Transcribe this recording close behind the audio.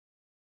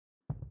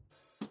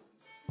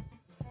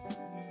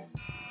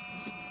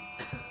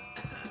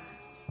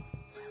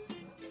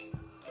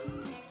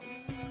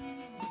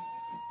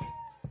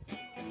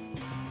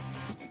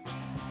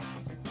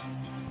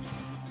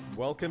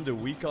Welcome to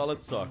We Call It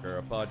Soccer,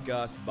 a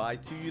podcast by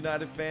two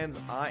United fans.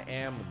 I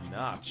am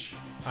Notch.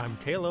 I'm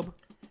Caleb.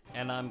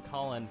 And I'm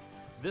Colin.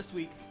 This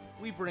week,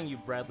 we bring you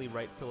Bradley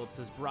Wright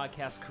Phillips'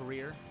 broadcast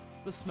career,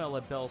 the smell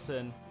at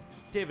Belson,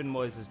 David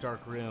Moyes'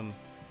 dark room,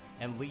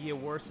 and Legia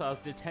Warsaw's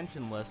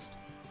detention list,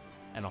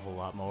 and a whole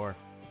lot more.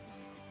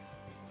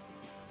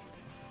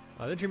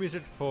 The intro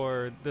music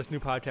for this new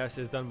podcast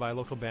is done by a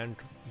local band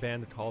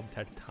called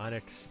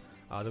Tectonics.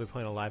 They'll be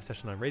playing a live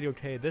session on Radio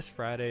K this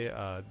Friday,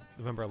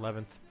 November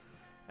 11th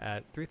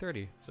at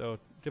 3:30. So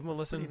give them a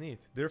listen. Pretty neat.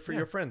 They're for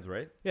your friends,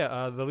 right?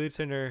 Yeah, the lead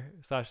singer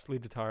 /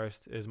 lead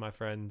guitarist is my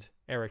friend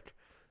Eric,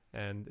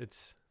 and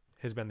it's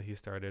his band that he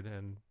started.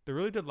 And they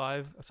really did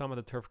live some at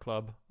the Turf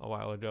Club a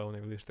while ago when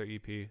they released their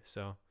EP.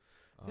 So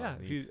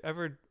if you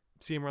ever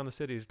see him around the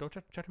cities, go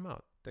check him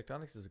out.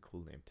 Tectonics is a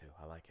cool name too.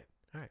 I like it.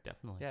 All right,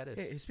 Definitely. Yeah, it is.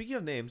 Hey, speaking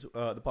of names,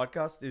 the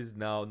podcast is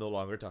now no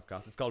longer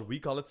Toughcast. It's called We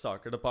Call It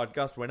Soccer. The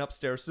podcast went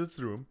upstairs to its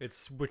room.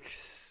 It's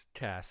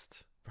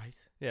Wixcast. Right?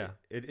 Yeah.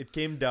 It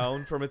came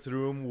down from its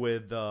room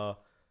with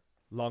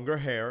longer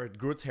hair. It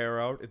grew its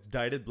hair out. It's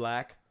dyed it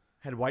black.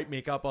 Had white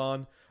makeup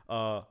on.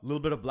 A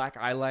little bit of black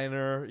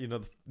eyeliner. You know,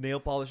 the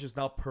nail polish is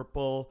now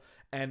purple.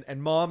 And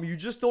Mom, you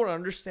just don't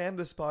understand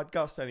this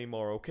podcast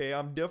anymore, okay?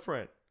 I'm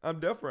different.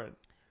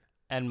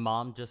 And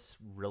Mom just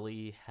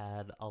really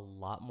had a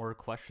lot more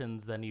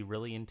questions than he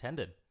really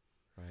intended.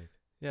 Right.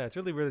 Yeah, it's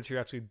really weird that you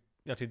actually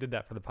did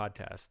that for the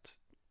podcast.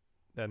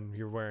 Then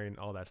you're wearing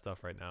all that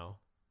stuff right now.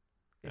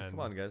 Hey, And-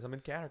 come on, guys. I'm in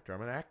character.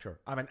 I'm an actor.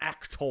 I'm an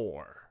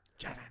actor.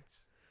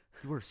 Giants.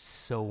 You were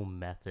so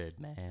method,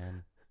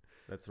 man.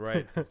 That's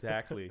right.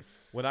 Exactly.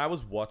 When I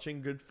was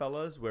watching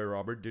Goodfellas, where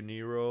Robert De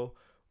Niro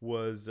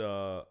was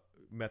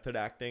method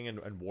acting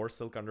and wore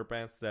silk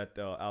underpants that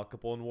Al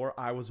Capone wore,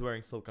 I was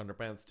wearing silk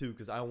underpants too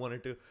because I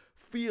wanted to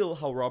feel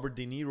how Robert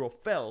De Niro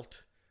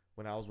felt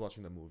when I was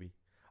watching the movie.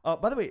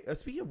 By the way,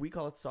 speaking of We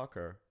Call It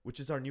Soccer, which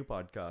is our new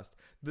podcast,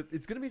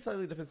 it's going to be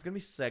slightly different. It's going to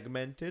be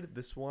segmented.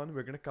 This one,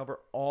 we're going to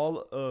cover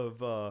all of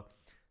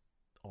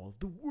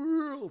the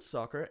world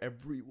soccer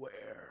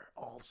everywhere.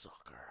 All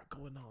soccer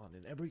going on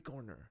in every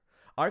corner.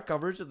 Our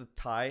coverage of the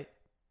Thai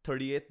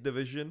 38th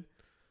division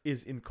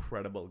is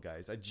incredible,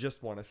 guys. I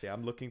just want to say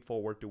I'm looking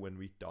forward to when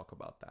we talk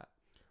about that.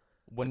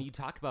 When you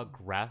talk about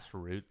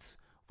grassroots,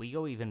 we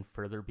go even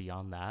further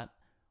beyond that.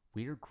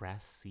 We're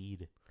grass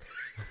seed.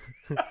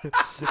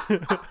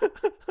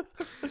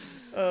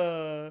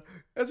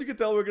 As you can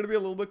tell, we're going to be a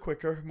little bit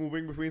quicker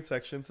moving between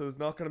sections, so there's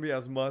not going to be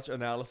as much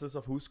analysis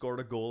of who scored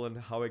a goal and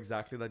how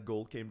exactly that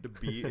goal came to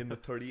be in the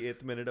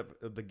 38th minute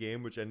of the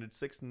game, which ended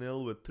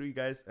 6-0 with three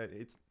guys.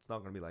 It's not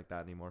going to be like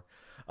that anymore.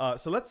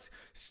 So let's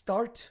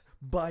start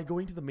by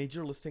going to the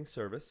major listing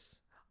service.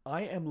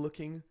 I am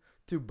looking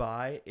to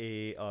buy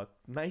a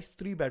nice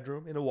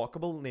 3-bedroom in a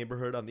walkable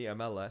neighborhood on the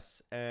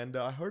MLS, and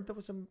I heard there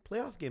was some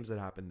playoff games that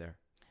happened there.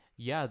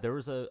 Yeah, there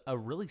was a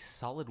really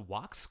solid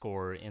walk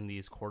score in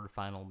these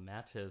quarterfinal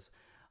matches.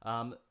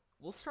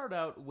 We'll start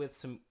out with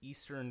some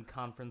Eastern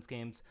Conference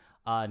games.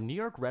 New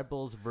York Red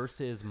Bulls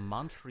versus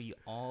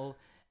Montreal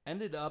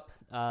ended up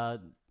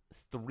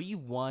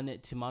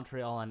 3-1 to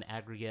Montreal on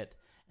aggregate,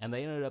 and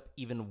they ended up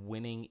even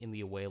winning in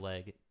the away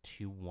leg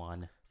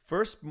 2-1.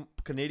 First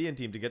Canadian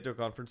team to get to a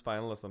conference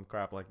final or some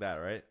crap like that,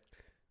 right?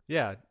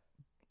 Yeah.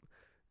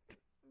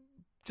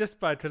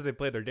 Just because they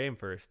played their game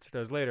first.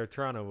 Because later,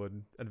 Toronto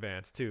would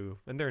advance, too.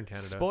 And they're in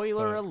Canada.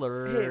 Spoiler but-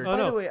 alert. Hey, by Oh,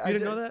 no. the way, You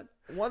didn't know that?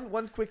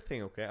 One quick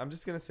thing, okay? I'm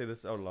just gonna say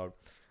this out loud.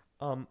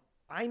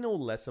 I know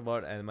less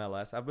about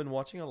MLS. I've been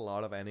watching a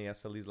lot of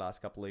NASL these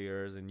last couple of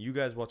years, and you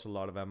guys watch a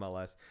lot of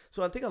MLS.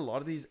 So I think a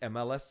lot of these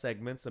MLS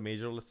segments, the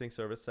major listing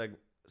service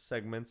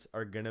segments,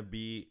 are gonna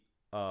be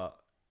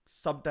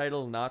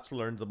subtitle Notch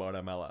learns about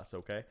MLS,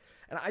 okay?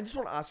 And I just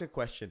want to ask a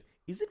question.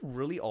 Is it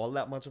really all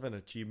that much of an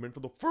achievement for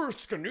the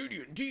first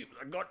Canadian team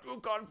that got to a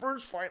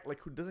conference final? Like,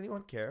 does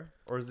anyone care?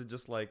 Or is it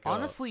just like...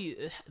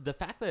 Honestly, the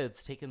fact that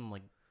it's taken,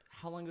 like,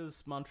 how long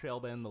has Montreal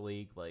been in the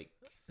league? Like,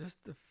 Just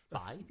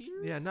 5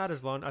 years? Yeah, not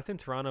as long. I think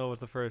Toronto was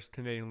the first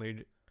Canadian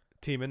league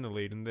team in the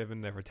league, and they've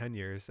been there for 10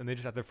 years. And they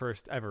just had their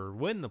first ever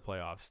win the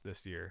playoffs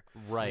this year.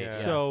 Right. Yeah. Yeah.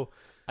 So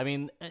I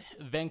mean,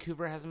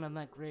 Vancouver hasn't been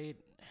that great.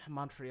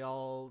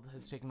 Montreal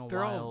has taken a they're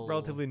while. all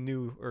relatively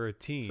new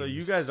teams. So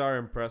you guys are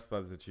impressed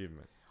by this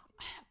achievement?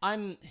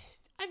 I'm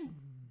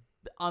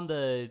on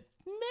the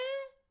meh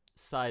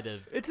side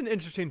of. It's an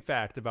interesting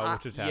fact about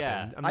what just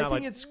happened. yeah. I'm I not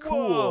think like, it's "Whoa,"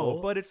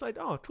 cool. but it's like,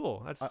 oh,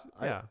 cool. That's,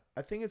 yeah.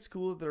 I think it's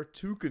cool that there are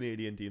 2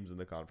 Canadian teams in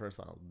the conference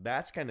final.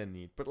 That's kind of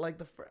neat. But like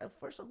the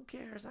first one, who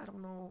cares? I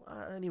don't know.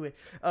 Anyway,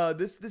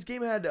 this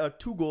game had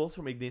 2 goals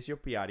from Ignacio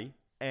Piatti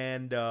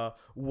and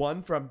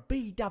 1 from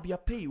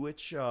BWP,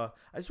 which I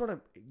just want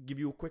to give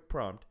you a quick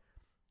prompt.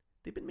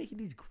 They've been making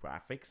these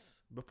graphics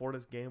before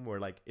this game where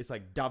like it's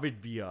like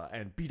David Villa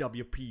and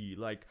BWP,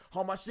 like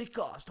how much they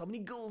cost, how many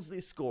goals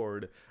they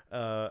scored,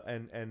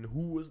 and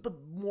who was the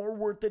more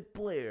worth it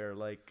player.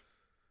 Like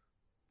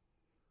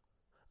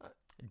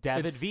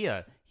David It's-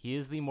 Villa. He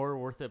is the more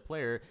worth it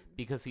player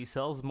because he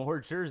sells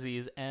more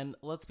jerseys, and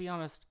let's be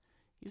honest,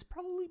 he's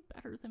probably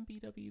better than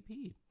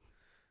BWP.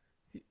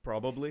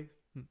 Probably.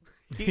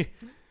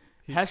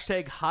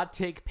 Hashtag hot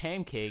take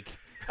pancake.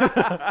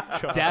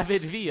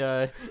 David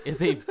Villa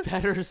is a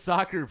better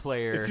soccer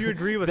player If you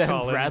agree with than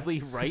Colin, Bradley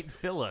Wright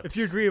Phillips. if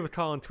you agree with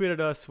Colin, tweet at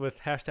us with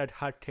hashtag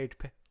hot take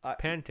I-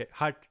 pancake.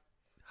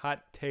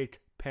 Hot take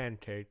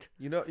pancake.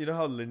 You know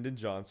how Lyndon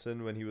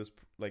Johnson, when he was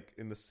like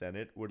in the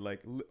Senate, would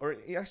like, or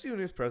actually when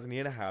he was president, he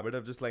had a habit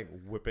of just like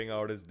whipping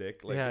out his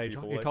dick. Like Yeah, the he,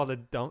 people, he like- called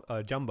it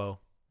jumbo.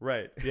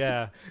 right.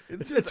 Yeah,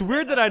 It's it's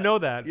weird that I know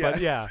that, but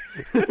yeah.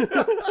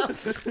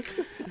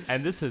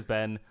 And this has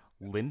been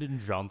Lyndon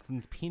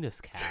Johnson's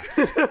Penis Cast.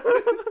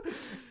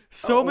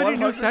 So many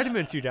new 100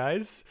 segments, you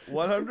guys.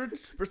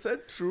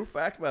 100% true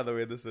fact, by the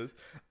way. This is.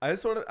 I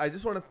just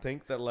want to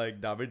think that like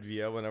David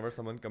Villa, whenever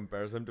someone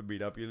compares him to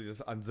BW, he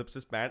just unzips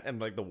his pant and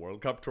like the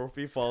World Cup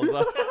trophy falls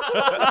out,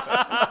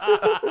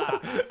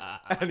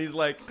 and he's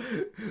like,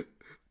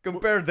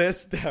 "Compare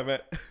this, damn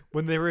it."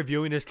 When they were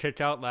reviewing his kick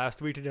out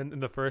last week in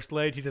the first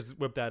leg, he just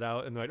whipped that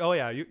out and they're like, "Oh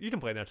yeah, you can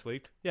play next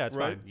league. Yeah, it's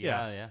Right. fine.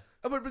 Yeah.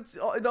 But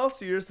in all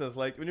seriousness,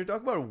 like when you're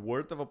talking about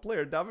worth of a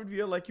player, David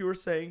Villa, like you were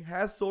saying,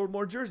 has sold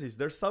more jerseys.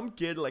 There's some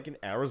kid like in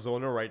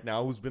Arizona right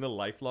now who's been a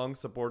lifelong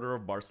supporter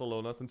of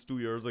Barcelona since 2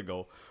 years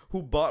ago,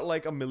 who bought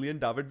like 1 million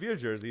David Villa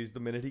jerseys the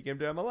minute he came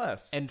to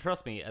MLS. And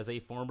trust me, as a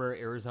former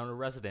Arizona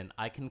resident,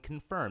 I can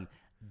confirm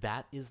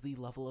that is the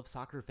level of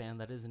soccer fan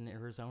that is in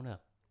Arizona.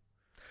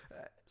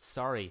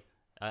 Sorry.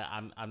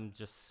 I'm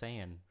just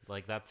saying,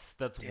 like that's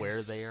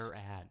where they are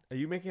at. Are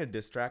you making a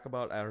diss track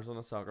about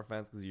Arizona soccer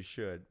fans? Because you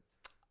should.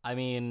 I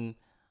mean,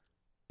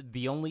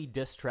 the only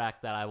diss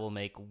track that I will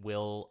make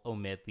will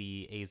omit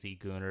the AZ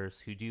Gooners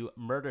who do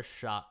murder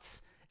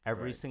shots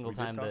every Right. single We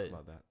did time. talk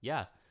about that.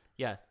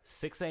 Yeah.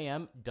 6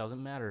 a.m.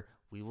 doesn't matter.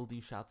 We will do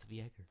shots of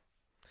Jaeger.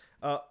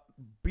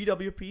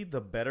 BWP,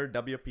 the better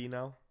WP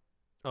now.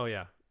 Oh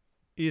yeah,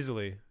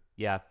 easily.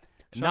 Yeah,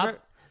 Sean,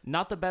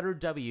 not the better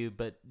W,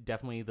 but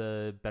definitely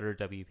the better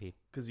WP.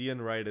 Because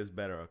Ian Wright is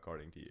better,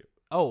 according to you.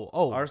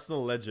 Oh,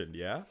 Arsenal legend,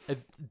 yeah?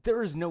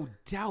 there is no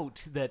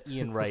doubt that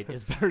Ian Wright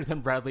is better than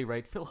Bradley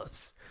Wright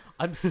Phillips.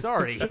 I'm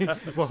sorry,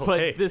 Whoa, but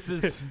hey. this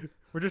is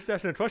We're just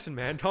asking a question,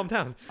 man. Calm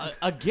down.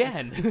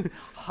 again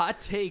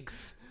hot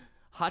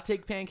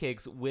take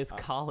pancakes with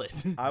Colin.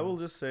 I will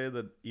just say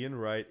that Ian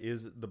Wright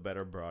is the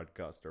better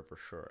broadcaster for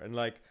sure. And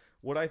like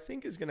what I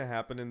think is going to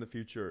happen in the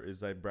future is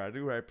that Bradley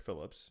Wright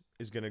Phillips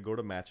is going to go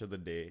to Match of the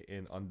Day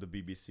on the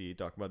BBC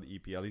talking about the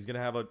EPL. He's going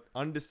to have an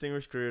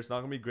undistinguished career. It's not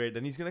going to be great.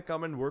 Then he's going to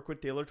come and work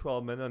with Taylor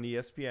Twellman on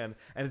ESPN,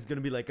 and it's going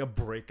to be like a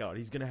breakout.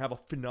 He's going to have a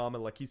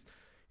phenomenal, like he's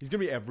going to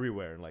be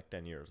everywhere in like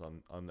 10 years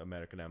on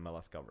American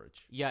MLS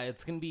coverage. Yeah,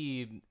 it's gonna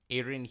be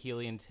Adrian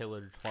Healy and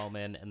Taylor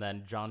Twellman, and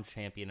then John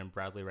Champion and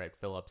Bradley Wright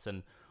Phillips,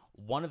 and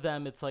one of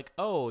them, it's like,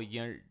 oh,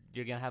 you're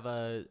gonna have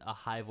a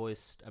high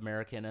voiced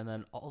American, and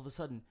then all of a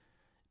sudden,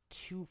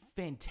 two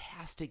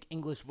fantastic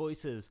English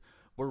voices,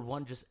 where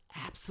one just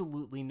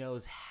absolutely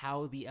knows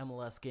how the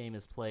MLS game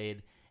is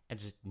played and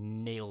just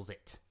nails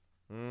it.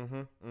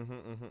 All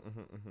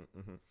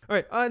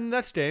right, on the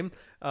next game,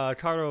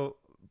 Colorado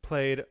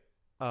played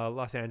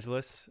Los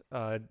Angeles,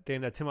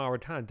 game that Tim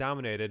Howard kind of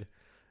dominated.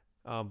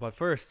 But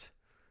first,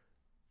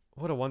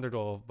 what a wonder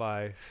goal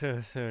by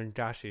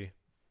Gashi.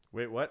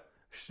 Wait, what?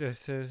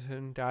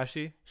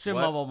 Gashi.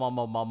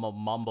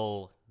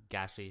 Mumble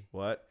Gashi.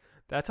 What?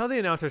 That's how the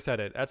announcer said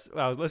it.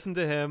 I was listening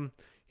to him.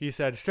 He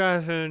said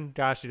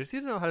Gashi. Just he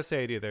didn't know how to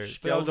say it either.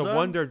 But that was a Shkelzen?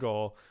 wonder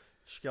goal.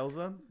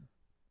 Shkelzen?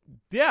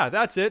 Yeah,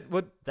 that's it.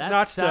 What That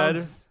Notch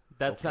sounds said.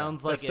 that Okay.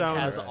 sounds like That it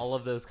has sounds- all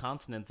of those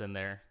consonants in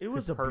there. It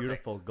was a Perfect.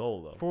 beautiful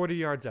goal, though. 40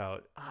 yards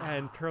out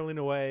and curling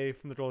away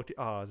from the goal.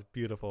 Oh, it's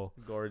beautiful.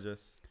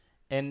 Gorgeous.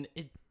 And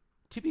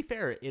to be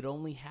fair, it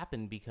only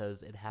happened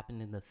because it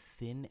happened in the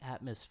thin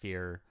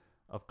atmosphere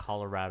of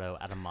Colorado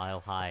at a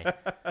mile high.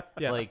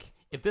 Yeah. Like,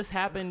 if this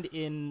happened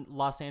in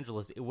Los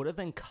Angeles, it would have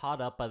been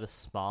caught up by the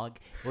smog.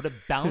 It would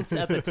have bounced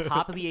at the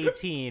top of the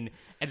 18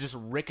 and just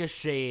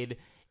ricocheted.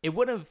 It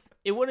wouldn't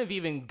have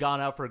even gone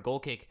out for a goal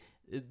kick.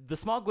 The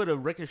smog would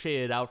have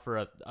ricocheted out for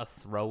a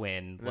throw in.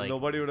 And Like,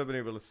 nobody would have been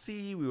able to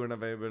see. We wouldn't have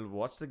been able to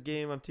watch the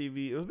game on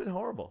TV. It would have been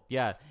horrible.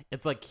 yeah,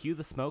 it's like cue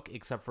the smoke,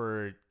 except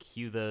for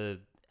cue the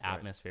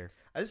atmosphere.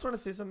 I just want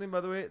to say something, by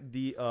the way.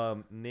 The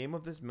name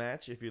of this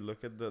match, if you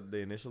look at the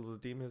initials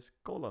of the team, is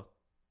Cola.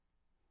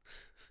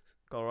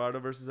 Colorado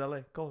versus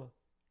LA. Cola.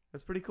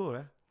 That's pretty cool,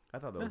 right? I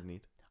thought that was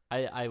neat.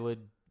 I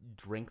would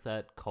drink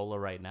that cola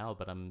right now,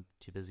 but I'm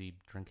too busy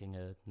drinking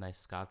a nice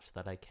scotch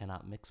that I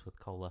cannot mix with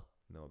cola.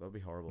 No, that would be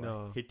horrible.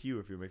 No. I'd hit you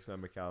if you mix my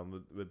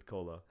Macallan with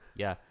cola.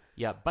 Yeah.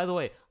 By the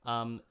way,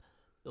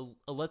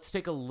 let's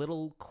take a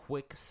little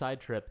quick side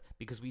trip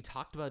because we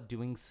talked about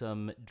doing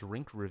some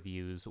drink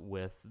reviews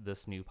with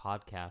this new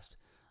podcast.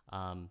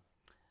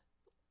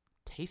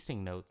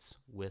 Tasting notes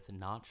with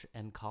Notch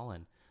and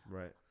Colin.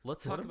 Right.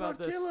 Let's What talk about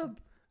this. Caleb?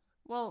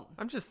 Well,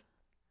 I'm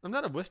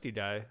not a whiskey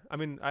guy. I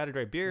mean, I had a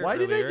great beer Why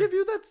earlier. did I give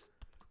you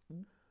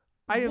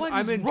that? What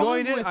I'm is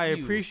enjoying wrong it. with I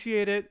you?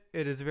 appreciate it.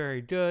 It is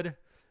very good.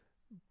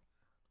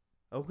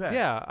 Okay.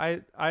 Yeah, I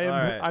am. All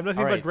right. I'm nothing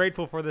All but right.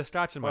 grateful for this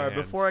scotch in my All right.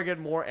 hands. Before I get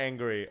more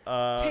angry,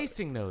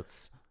 tasting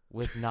notes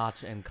with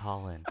Notch and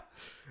Colin.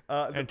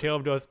 And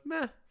Caleb goes,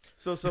 meh.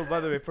 So by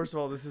the way, first of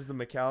all, this is the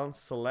Macallan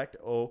Select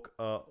Oak.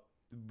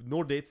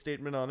 No date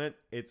statement on it.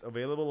 It's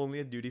available only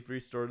at duty free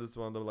stores. It's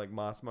one of the like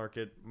mass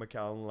market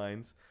Macallan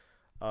lines.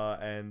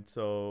 And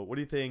so, what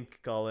do you think,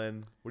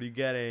 Colin? What are you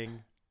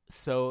getting?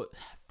 So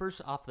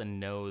first off the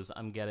nose,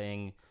 I'm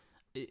getting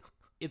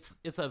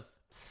it's a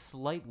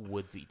slight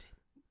woodsy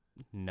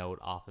note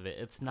off of it.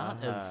 It's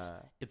not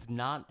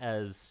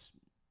as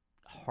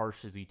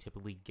harsh as you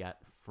typically get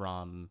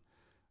from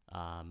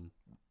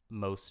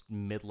most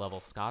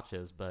mid-level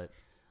scotches, but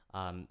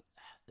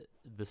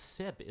the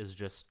sip is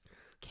just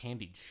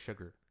candied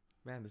sugar.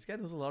 Man, this guy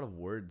knows a lot of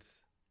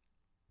words.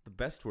 The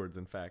best words,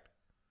 in fact.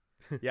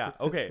 Yeah,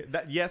 okay.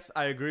 Yes,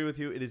 I agree with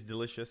you. It is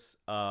delicious.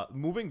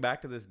 Moving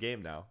back to this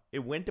game now. It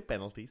went to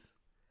penalties.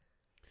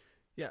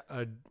 Yeah,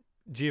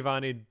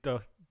 Giovanni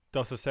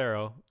Dos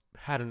Cicero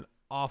had an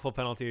awful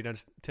penalty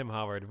against Tim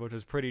Howard, which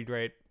was pretty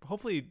great.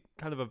 Hopefully,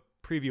 kind of a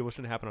preview what's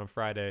going to happen on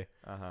Friday.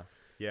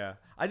 Yeah.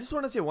 I just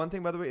want to say one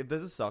thing, by the way. If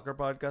there's a soccer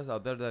podcast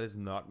out there that is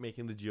not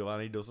making the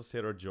Giovanni Dos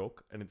Cicero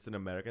joke, and it's an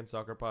American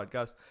soccer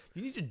podcast,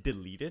 you need to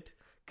delete it,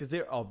 because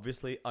they're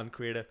obviously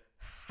uncreative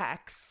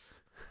hacks.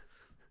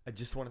 I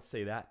just want to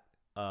say that.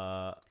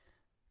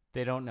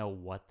 They don't know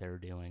what they're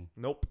doing.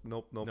 Nope.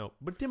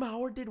 But Tim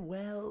Howard did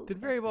well. Did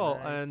very That's well,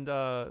 nice. and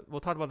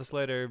we'll talk about this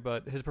later,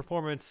 but his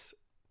performance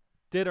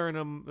did earn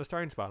him the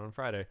starting spot on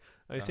Friday.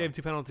 He saved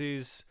 2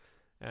 penalties,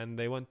 and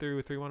they went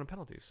through 3-1 in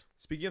penalties.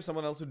 Speaking of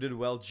someone else who did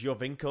well,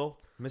 Giovinco,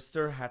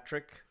 Mr.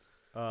 Hat-trick,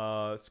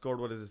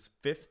 scored, what is his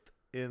 5th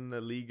in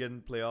the league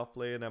and playoff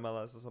play in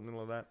MLS or something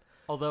like that.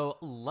 Although,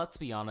 let's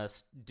be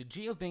honest, did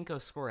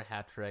Giovinco score a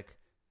hat trick?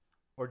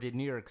 Or did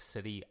New York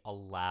City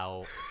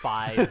allow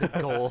 5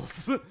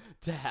 goals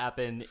to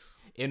happen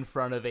in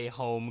front of a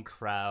home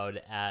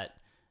crowd at,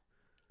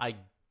 I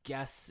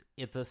guess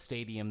it's a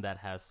stadium that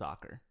has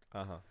soccer?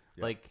 Yep.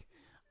 Like,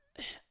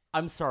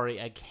 I'm sorry,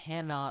 I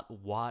cannot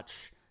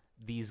watch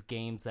these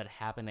games that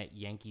happen at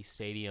Yankee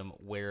Stadium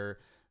where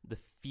the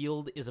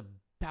field is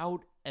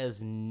about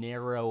as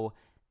narrow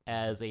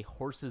as a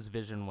horse's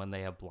vision when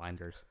they have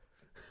blinders.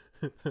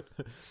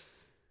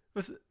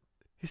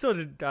 He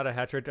still got a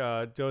hat trick.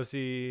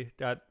 Josie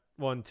got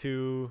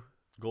 1-2.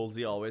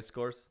 Goalsy always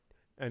scores.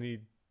 And he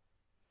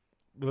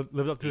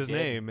lived up to his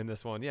name in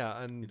this one.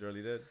 Yeah, and He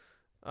really did.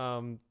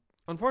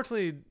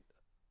 unfortunately,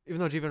 even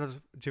though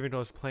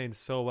Giovinco is playing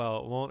so well,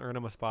 it won't earn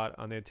him a spot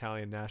on the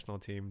Italian national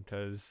team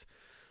because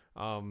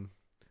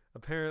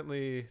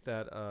apparently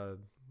that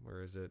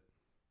where is it?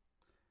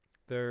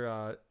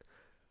 Their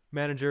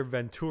manager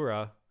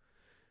Ventura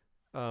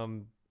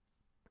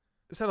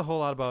said a whole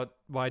lot about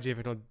why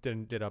Giovinco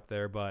didn't get up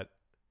there, but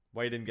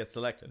Why he didn't get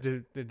selected.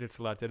 didn't get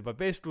selected. But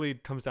basically,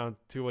 it comes down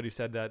to what he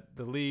said, that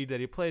the league that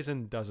he plays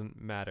in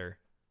doesn't matter.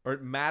 Or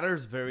it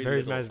matters very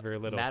Matters little. very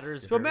little.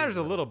 Matters So it very matters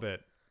a little. little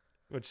bit,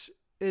 which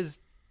is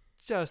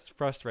just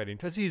frustrating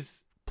because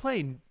he's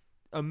playing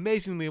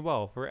amazingly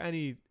well for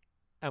any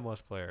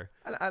MLS player.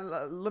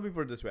 And let me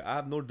put it this way. I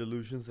have no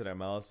delusions that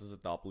MLS is a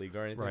top league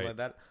or anything Right. like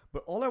that.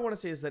 But all I want to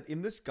say is that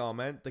in this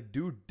comment, the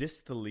dude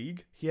dissed the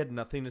league. He had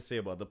nothing to say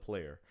about the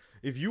player.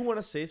 If you want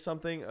to say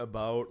something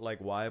about like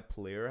why a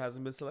player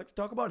hasn't been selected,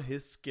 talk about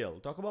his skill.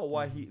 Talk about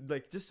why he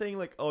like just saying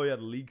like, oh yeah,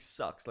 the league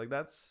sucks. Like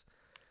that's,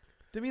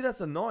 to me,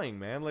 that's annoying,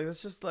 man. Like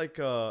that's just like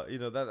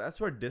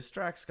that's where diss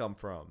tracks come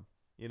from.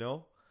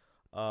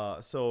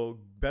 So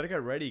better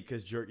get ready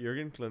because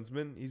Jurgen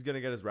Klinsmann, he's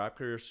gonna get his rap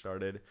career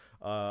started.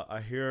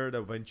 I hear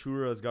that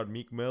Ventura's got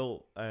Meek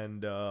Mill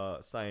and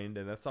signed,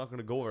 and that's not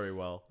gonna go very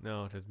well.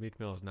 No, because Meek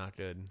Mill is not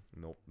good.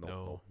 Nope.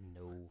 No.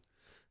 No.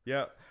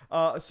 Yeah.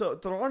 So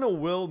Toronto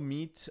will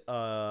meet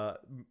the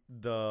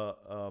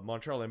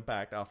Montreal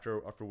Impact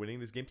after winning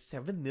this game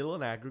 7-0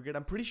 in aggregate.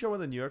 I'm pretty sure when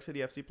the New York City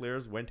FC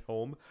players went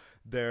home,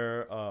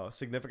 their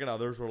significant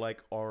others were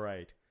like, "All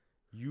right,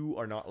 you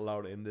are not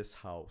allowed in this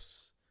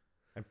house."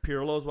 And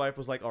Pirlo's wife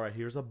was like, "All right,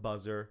 here's a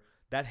buzzer.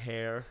 That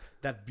hair,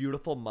 that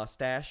beautiful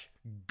mustache,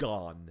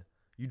 gone.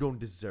 You don't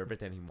deserve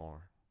it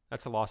anymore."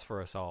 That's a loss for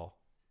us all.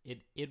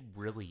 It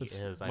really This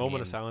is.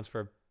 moment of silence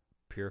for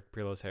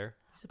Pirlo's hair.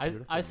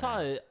 I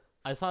saw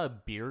a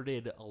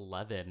bearded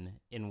 11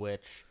 in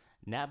which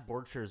Nat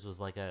Borchers was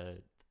like a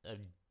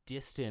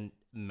distant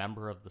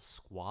member of the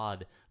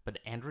squad, but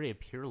Andrea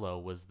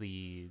Pirlo was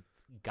the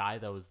guy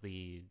that was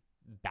the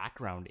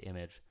background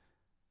image.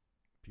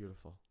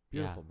 Beautiful,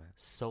 Yeah. man.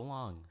 So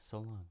long. So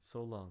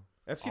long.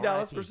 FC R.I.P.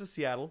 Dallas versus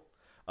Seattle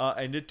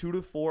ended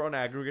 2-4 on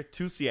aggregate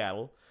to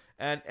Seattle,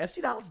 and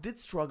FC Dallas did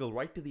struggle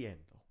right to the end,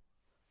 though.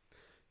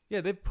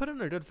 Yeah, they put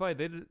in a good fight.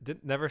 They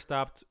never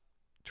stopped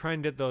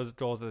trying to get those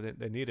goals that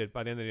they needed.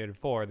 By the end, they needed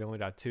 4. They only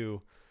got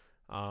 2.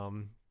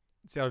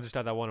 Seattle just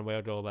got that one away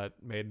goal that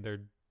made their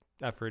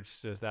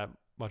efforts just that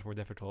much more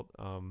difficult.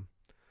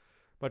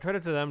 But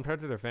credit to them,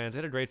 credit to their fans. They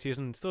had a great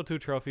season. Still 2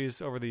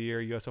 trophies over the year,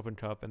 U.S. Open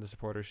Cup and the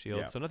Supporters Shield.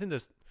 Yeah. So nothing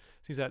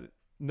seems that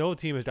no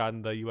team has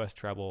gotten the U.S.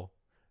 treble,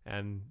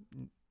 and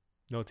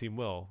no team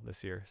will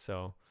this year.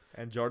 So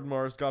And Jordan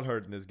Morris got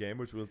hurt in this game,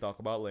 which we'll talk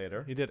about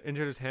later. he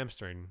injured his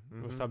hamstring.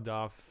 Was subbed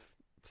off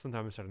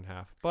sometime in the second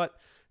half. But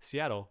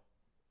Seattle,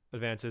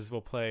 advances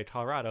will play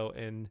Colorado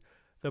in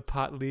the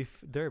Pot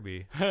Leaf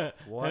Derby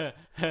What?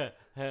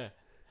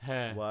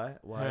 Why?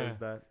 Why is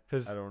that?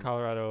 because I don't-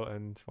 Colorado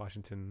and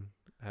Washington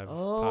have pot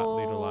Oh,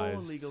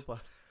 legalized. legal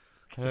pot.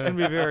 It's gonna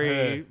be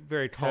very,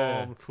 very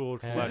calm, cool,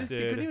 They couldn't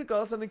collected. even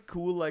call it something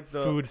cool like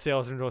the Food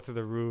sales are gonna go through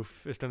the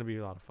roof. It's gonna be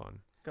a lot of fun.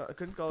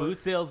 Couldn't call Food it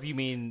sales, you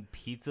mean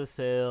pizza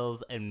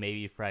sales and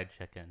maybe fried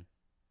chicken?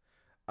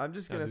 I'm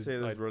just That'd gonna be say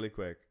this like really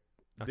quick.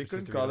 They Dr.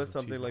 couldn't Seuss call Doritos it with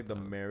something cheese like the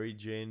melted out. Mary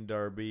Jane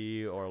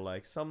Derby or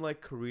like some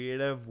like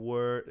creative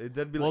word.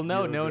 That'd be Well, like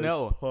no, you know, no, there's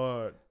no.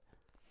 pot.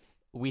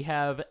 We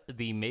have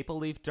the Maple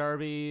Leaf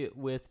Derby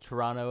with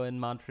Toronto and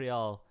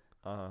Montreal.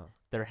 Uh-huh.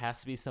 There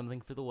has to be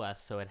something for the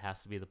West, so it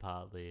has to be the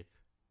Pot Leaf.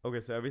 Okay,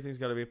 so everything's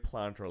gotta be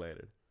plant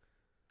related.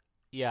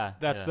 Yeah,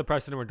 That's yeah. the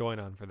precedent we're going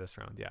on for this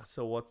round. Yeah.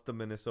 So what's the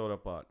Minnesota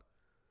pot?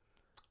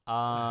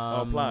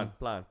 Um,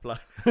 Plant.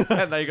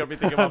 Now you gotta be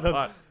thinking about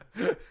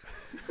pot.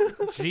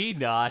 G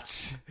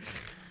Notch.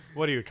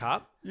 What are you, a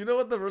cop? You know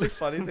what the really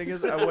funny thing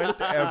is? I went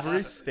to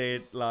every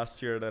state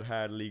last year that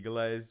had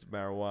legalized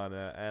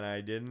marijuana, and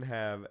I didn't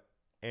have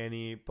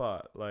any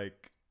pot.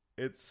 Like,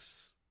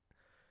 it's...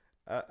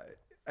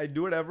 I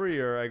do it every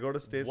year. I go to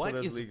states What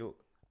where there's is- legal...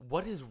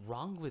 What is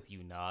wrong with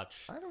you,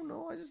 Notch? I don't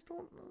know. I just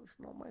don't... It's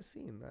not my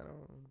scene. I don't...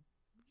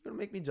 You're gonna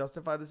make me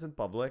justify this in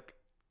public?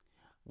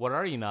 What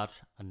are you, Notch?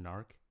 A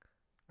narc?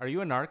 Are you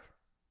a narc?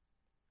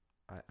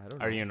 I don't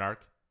know. Are you a narc?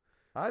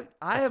 I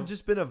have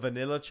just been a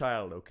vanilla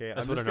child, okay?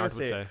 That's I'm what a just gonna narc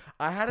would say.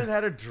 I hadn't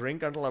had a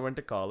drink until I went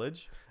to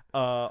college.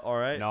 All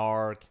right.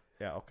 Narc.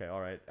 Yeah, okay, all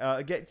right.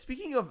 Again,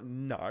 speaking of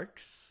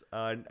narcs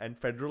and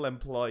federal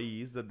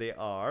employees that they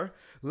are,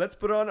 let's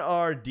put on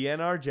our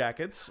DNR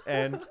jackets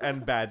and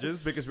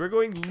badges because we're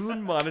going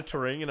loon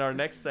monitoring in our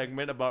next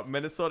segment about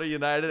Minnesota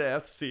United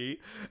FC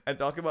and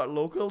talk about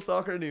local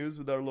soccer news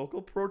with our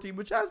local pro team,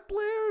 which has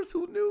players.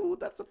 Who knew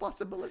that's a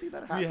possibility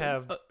that happens? We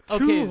have okay.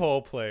 two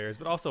whole players,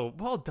 but also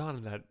well done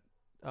in that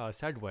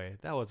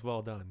segue. That was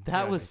well done.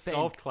 That was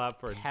golf clap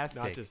for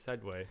fantastic. not just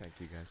segue. Thank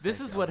you, guys. This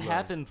Thank is you. what I'm learning.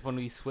 happens when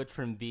we switch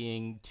from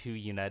being two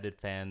United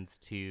fans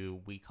to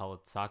we call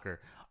it soccer.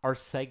 Our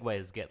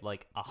segues get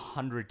like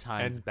 100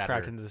 times And better.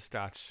 cracked into the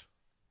scotch.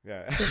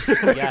 Yeah.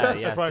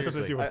 yeah, Probably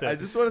something to seriously. do with I it.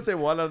 just want to say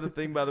one other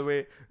thing, by the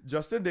way.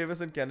 Justin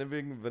Davis and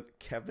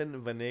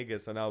Kevin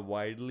Venegas are now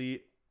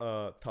widely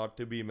thought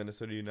to be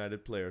Minnesota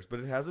United players, but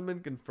it hasn't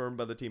been confirmed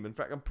by the team. In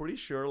fact, I'm pretty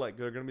sure like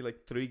they're going to be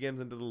like 3 games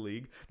into the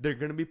league. They're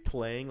going to be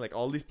playing, like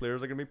all these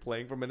players are going to be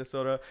playing for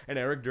Minnesota, and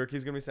Eric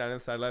Durkee's going to be standing on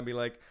the sideline and be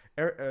like,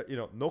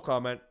 no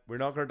comment. We're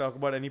not going to talk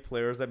about any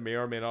players that may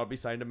or may not be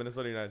signed to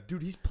Minnesota United.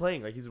 Dude, he's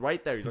playing. Like, he's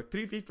right there. He's like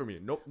 3 feet from you.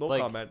 No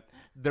Like, comment.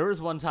 There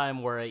was one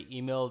time where I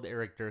emailed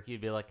Eric Durkee to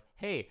be like,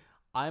 hey,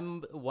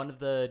 I'm one of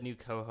the new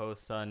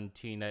co-hosts on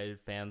Two United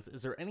Fans.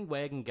 Is there any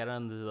way I can get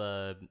on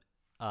the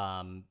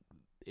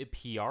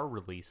PR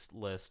release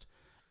list?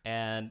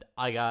 And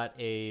I got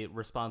a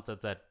response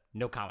that said,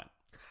 no comment.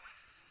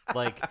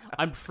 Like,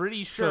 I'm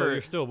pretty So sure.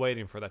 you're still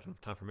waiting for that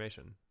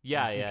confirmation.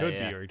 Yeah, You yeah, could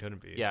yeah. be or you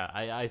couldn't be. Yeah,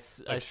 I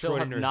still have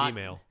Schrodinger's not.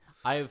 email.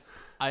 I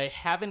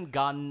haven't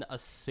gotten a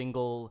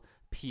single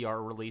PR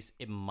release.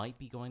 It might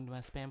be going to my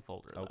spam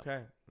folder. Though. Okay.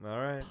 All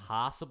right.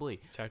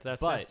 Possibly. Check that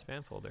But-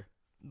 spam folder.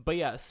 But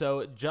yeah,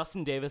 so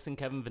Justin Davis and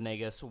Kevin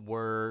Venegas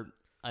were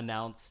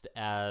announced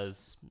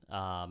as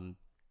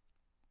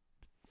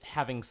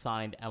having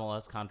signed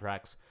MLS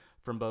contracts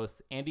from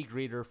both Andy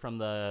Greeter from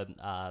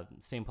the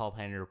St. Paul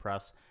Pioneer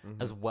Press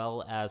as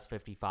well as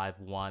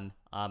 55-1.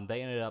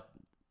 They ended up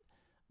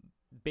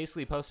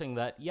basically posting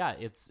that, yeah,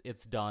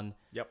 it's done.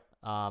 Yep.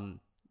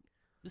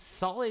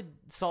 Solid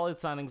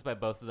signings by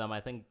both of them.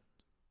 I think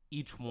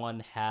each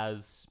one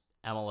has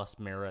MLS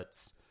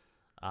merits.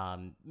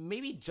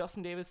 Maybe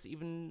Justin Davis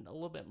even a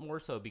little bit more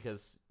so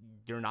because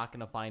you're not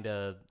going to find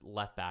a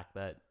left back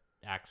that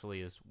actually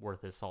is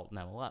worth his salt in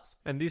MLS.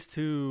 And these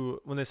two,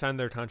 when they signed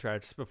their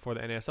contracts before the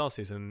NASL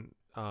season,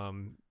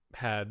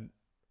 had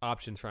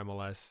options for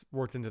MLS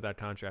worked into that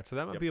contract. So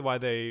that might Yep. be why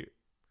they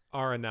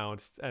are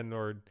announced and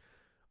or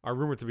are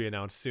rumored to be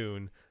announced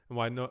soon, and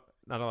why not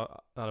a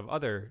lot of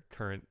other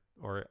current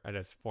or I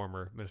guess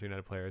former Minnesota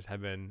United players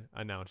have been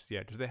announced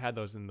yet, because they had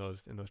those in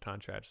those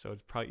contracts. So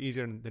it's probably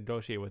easier to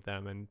negotiate with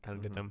them and kind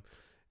of get them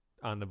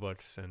on the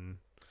books and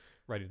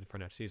ready for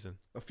next season.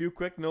 A few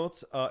quick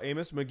notes.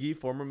 Amos McGee,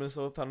 former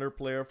Minnesota Thunder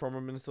player,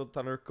 former Minnesota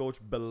Thunder coach,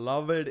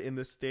 beloved in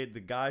the state, the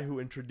guy who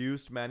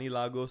introduced Manny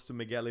Lagos to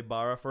Miguel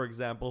Ibarra, for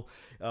example.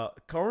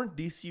 Current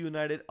DC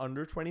United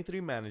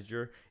under-23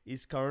 manager,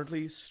 is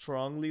currently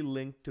strongly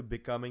linked to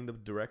becoming the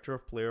director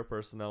of player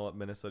personnel at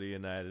Minnesota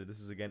United. This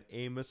is, again,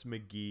 Amos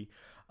McGee.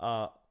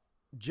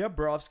 Jeb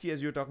Brovsky,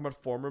 as you were talking about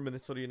former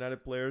Minnesota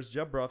United players,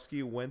 Jeb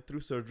Brovsky went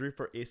through surgery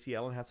for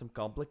ACL and had some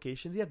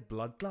complications. He had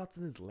blood clots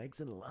in his legs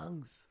and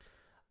lungs.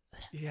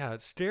 Yeah,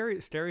 it's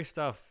scary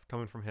stuff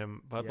coming from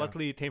him. But Yeah.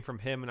 luckily it came from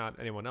him and not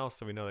anyone else,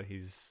 so we know that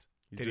he's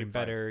getting doing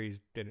fine. better. He's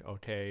doing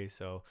okay.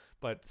 So,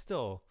 but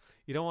still,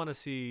 you don't want to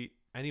see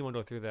anyone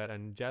go through that.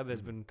 And Jeb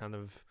has been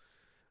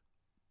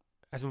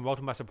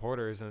welcomed by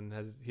supporters, and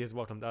he has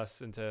welcomed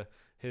us into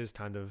his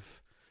kind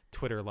of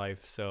Twitter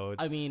life. So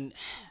I mean,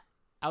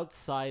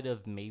 outside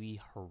of maybe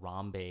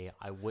Harambe,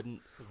 I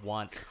wouldn't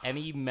want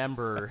any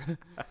member,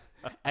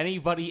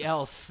 anybody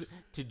else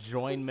to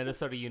join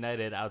Minnesota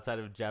United outside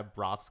of Jeb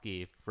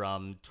Brovsky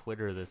from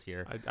Twitter this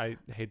year. I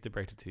hate to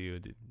break it to you,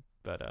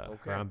 but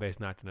Harambe's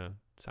not going to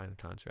sign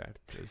a contract.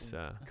 'Cause,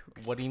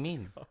 What do you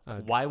mean?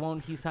 Why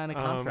won't he sign a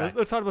contract?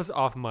 let's talk about this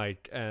off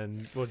mic,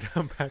 and we'll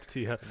come back to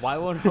you. Why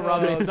won't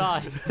Harambe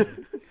sign?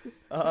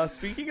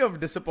 Speaking of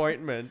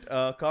disappointment,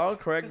 Carl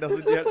Craig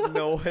doesn't yet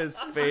know his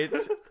fate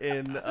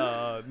in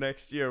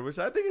next year, which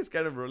I think is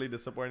kind of really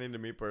disappointing to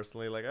me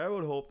personally. Like, I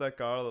would hope that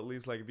Carl, at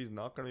least, like, if he's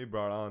not going to be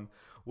brought on,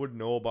 would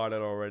know about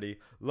it already.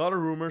 A lot of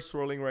rumors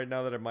swirling right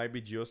now that it might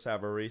be Gio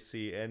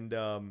Savarese,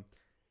 and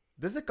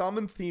there's a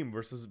common theme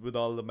with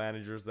all the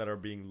managers that are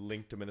being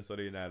linked to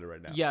Minnesota United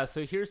right now. Yeah,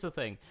 so here's the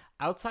thing.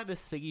 Outside of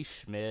Siggy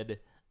Schmid,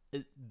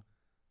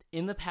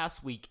 in the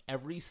past week,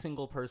 every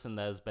single person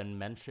that has been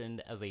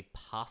mentioned as a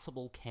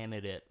possible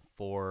candidate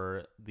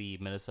for the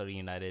Minnesota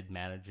United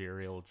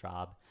managerial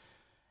job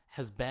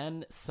has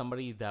been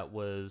somebody that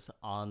was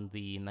on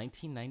the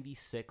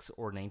 1996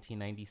 or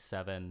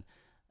 1997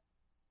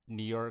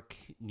 New York,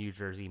 New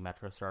Jersey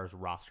Metro Stars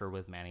roster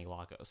with Manny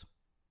Lagos.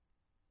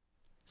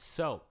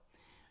 So,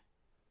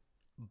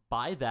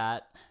 by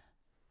that,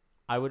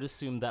 I would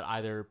assume that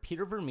either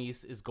Peter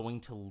Vermees is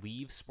going to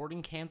leave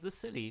Sporting Kansas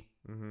City,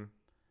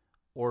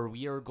 or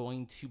we are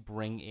going to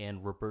bring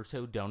in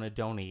Roberto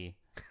Donadoni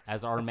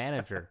as our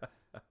manager.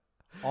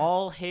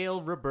 All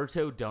hail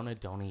Roberto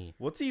Donadoni.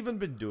 What's he even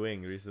been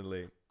doing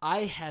recently?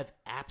 I have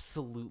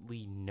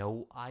absolutely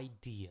no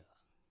idea.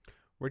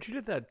 Where'd you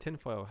get that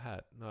tinfoil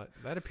hat?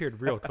 That appeared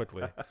real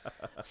quickly.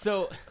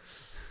 So,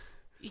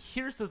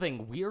 here's the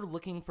thing. We are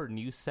looking for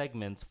new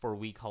segments for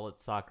We Call It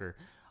Soccer.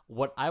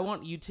 What I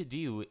want you to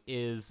do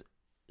is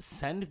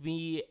send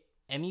me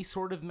any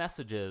sort of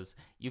messages.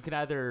 You can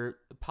either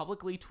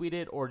publicly tweet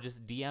it or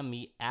just DM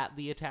me at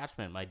the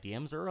attachment. My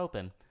DMs are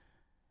open.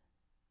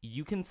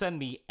 You can send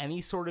me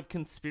any sort of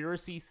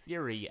conspiracy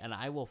theory, and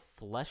I will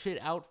flesh it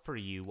out for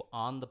you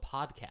on the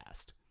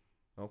podcast.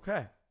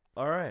 Okay.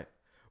 All right.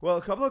 Well,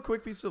 a couple of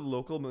quick pieces of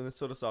local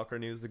Minnesota soccer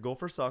news. The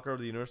Gopher Soccer of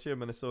the University of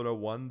Minnesota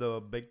won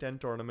the Big Ten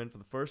tournament for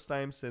the first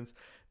time since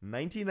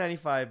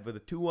 1995 with a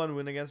 2-1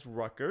 win against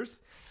Rutgers.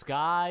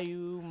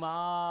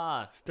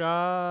 Skyuma.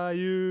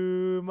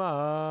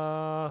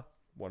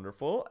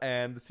 Wonderful.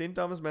 And the St.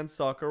 Thomas men's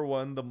soccer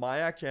won the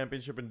MIAC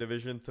championship in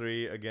Division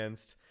 3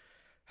 against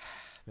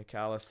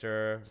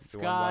McAllister.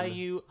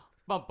 Skyuma.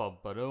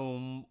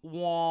 Bum-bum-ba-dum.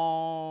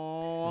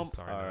 Womp.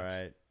 Sorry, All Max.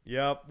 right.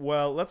 Yep.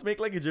 Well, let's make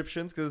like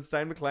Egyptians because it's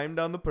time to climb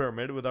down the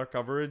pyramid with our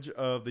coverage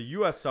of the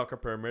U.S. soccer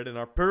pyramid in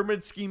our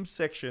pyramid scheme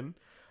section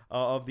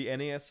of the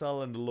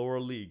NASL and the lower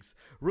leagues.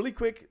 Really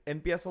quick,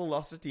 NPSL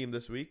lost a team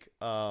this week.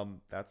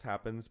 That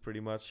happens pretty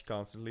much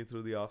constantly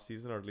through the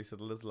offseason, or at least it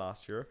was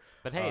last year.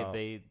 But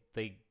hey,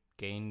 they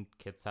gained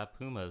Kitsap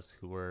Pumas,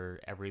 who were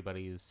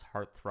everybody's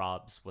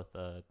heartthrobs with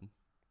the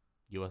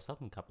U.S.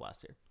 Open Cup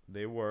last year.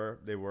 They were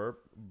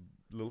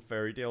little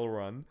fairy tale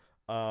run.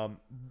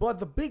 But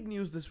the big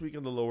news this week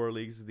in the lower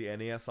leagues is the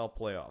NASL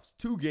playoffs.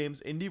 2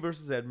 games, Indy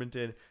versus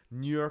Edmonton,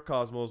 New York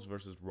Cosmos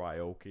versus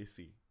Rio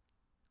OKC.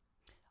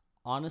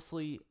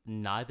 Honestly,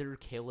 neither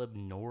Caleb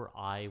nor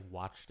I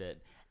watched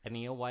it. And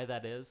you know why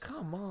that is?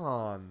 Come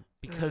on.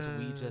 Because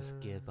we just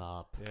give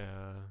up.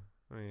 Yeah.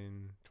 I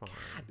mean, come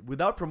on.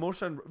 Without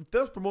promotion, if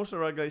there was promotion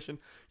regulation,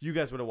 you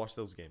guys would have watched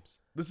those games.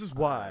 This is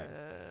why.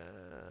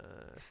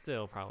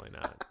 Still probably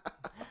not.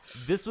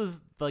 This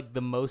was like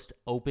the most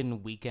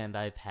open weekend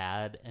I've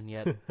had, and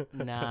yet,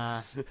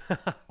 nah.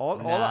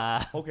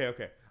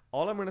 Okay.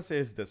 All I'm going to say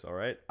is this, all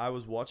right? I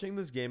was watching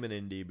this game in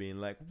Indy being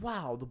like,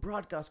 wow, the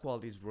broadcast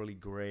quality is really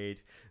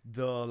great.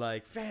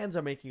 The fans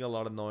are making a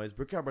lot of noise.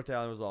 Brickyard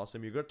Battalion was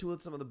awesome. You got two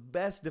of some of the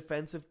best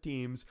defensive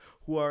teams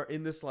who are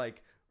in this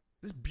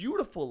this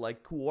beautiful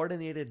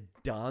coordinated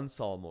dance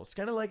almost.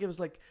 Kind of like it was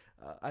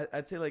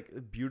I'd say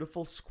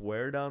beautiful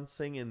square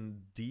dancing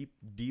in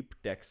deep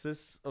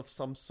Texas of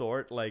some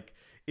sort.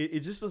 It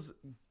just was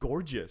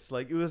gorgeous.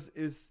 It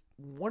was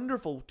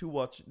wonderful to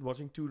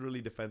watching two really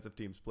defensive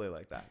teams play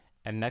like that.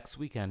 And next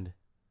weekend,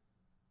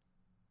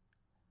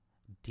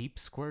 deep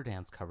square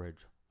dance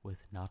coverage with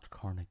Notch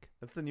Karnick.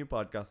 That's the new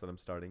podcast that I'm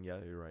starting. Yeah,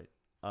 you're right.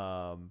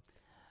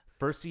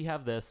 First you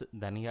have this,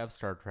 then you have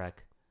Star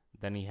Trek,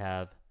 then you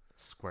have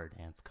square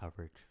dance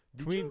coverage.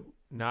 Can we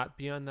not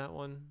be on that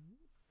one?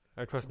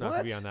 I trust not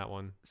to be on that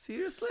one.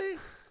 Seriously?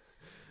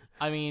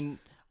 I mean,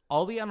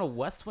 I'll be on a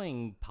West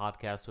Wing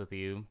podcast with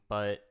you,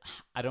 but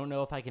I don't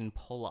know if I can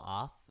pull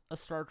off a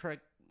Star Trek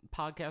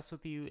podcast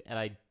with you, and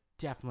I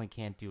definitely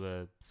can't do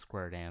a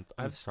square dance.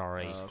 I'm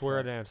sorry.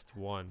 Square danced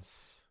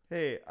once.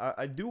 Hey,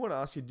 I do want to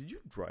ask you, did you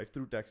drive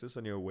through Texas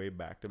on your way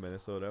back to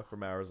Minnesota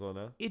from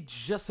Arizona? It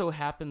just so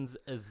happens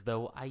as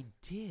though I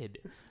did.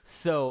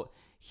 So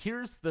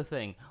here's the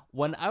thing.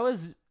 When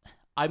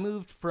I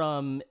moved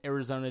from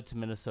Arizona to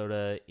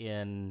Minnesota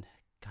in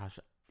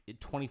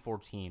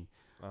 2014.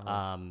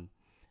 Uh-huh.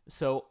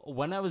 So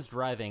when I was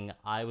driving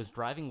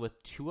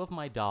with 2 of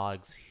my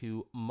dogs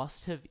who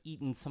must have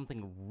eaten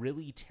something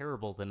really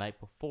terrible the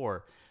night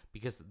before,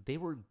 because they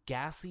were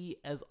gassy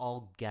as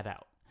all get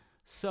out.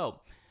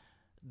 So,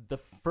 the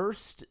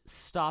first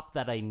stop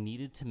that I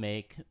needed to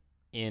make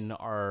in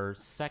our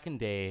second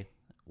day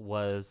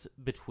was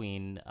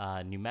between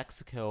New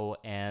Mexico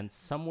and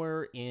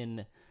somewhere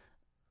in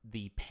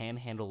the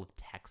panhandle of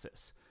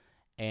Texas.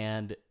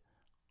 And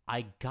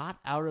I got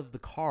out of the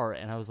car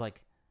and I was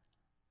like,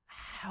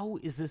 how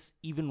is this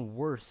even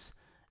worse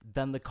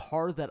than the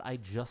car that I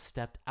just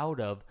stepped out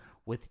of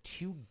with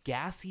two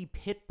gassy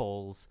pit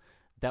bulls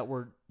that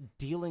were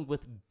dealing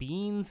with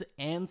beans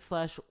and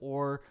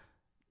or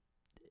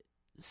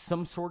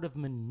some sort of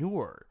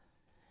manure?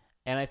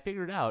 And I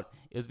figured out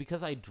it was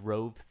because I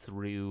drove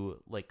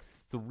through like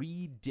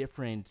 3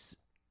 different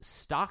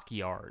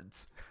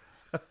stockyards.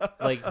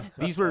 Like,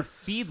 these were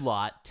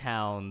feedlot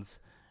towns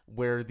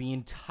where the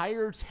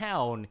entire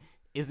town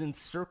is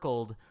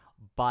encircled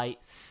by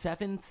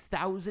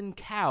 7,000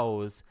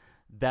 cows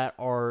that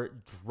are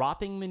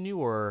dropping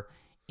manure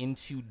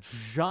into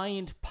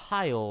giant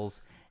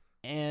piles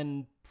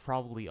and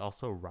probably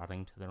also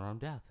rotting to their own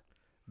death.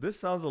 This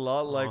sounds a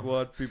lot like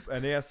what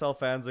NASL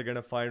fans are going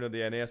to find when the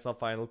NASL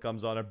final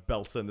comes on at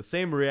Belson. The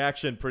same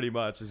reaction pretty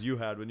much as you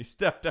had when you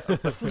stepped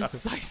out.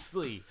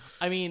 Precisely.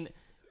 I mean,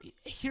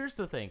 here's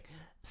the thing.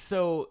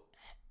 So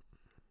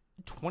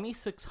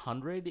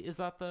 2,600, is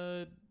that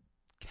the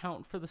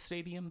count for the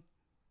stadium?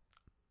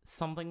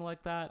 Something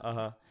like that?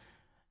 Uh-huh.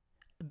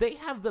 They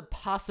have the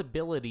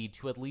possibility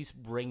to at least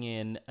bring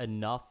in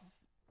enough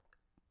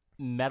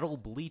metal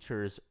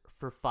bleachers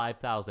for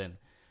 5,000.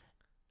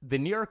 The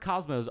New York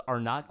Cosmos are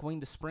not going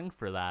to spring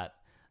for that.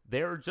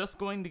 They're just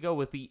going to go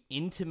with the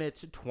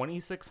intimate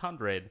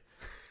 2,600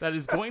 that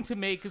is going to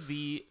make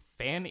the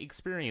fan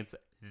experience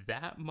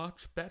that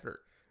much better.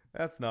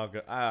 That's not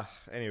good.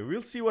 Anyway,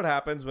 we'll see what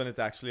happens when it's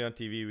actually on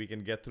TV. We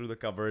can get through the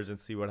coverage and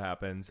see what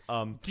happens.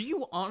 Do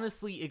you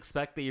honestly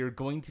expect that you're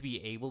going to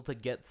be able to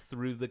get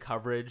through the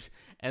coverage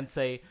and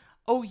say,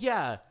 oh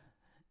yeah,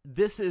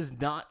 this is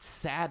not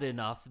sad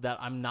enough that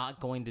I'm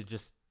not going to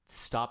just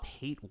stop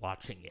hate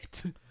watching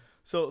it?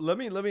 So let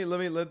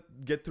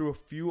get through a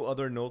few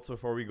other notes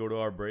before we go to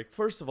our break.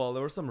 First of all,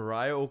 there was some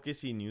Raya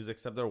OKC news,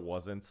 except there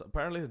wasn't. So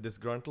apparently, a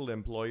disgruntled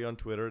employee on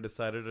Twitter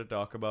decided to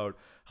talk about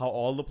how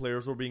all the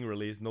players were being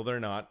released. No, they're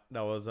not.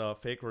 That was a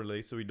fake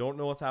release, so we don't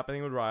know what's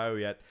happening with Raya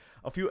yet.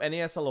 A few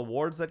NASL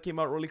awards that came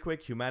out really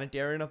quick.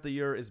 Humanitarian of the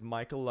Year is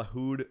Michael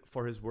Lahoud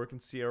for his work in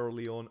Sierra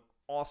Leone.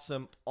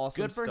 Awesome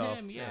Good for stuff.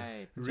 him,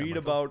 yay. Read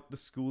about the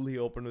school he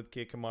opened with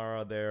K.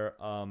 Kamara there.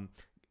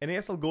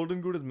 NASL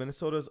Golden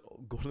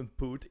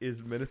Boot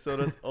is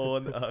Minnesota's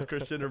own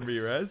Christian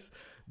Ramirez.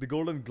 The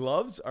Golden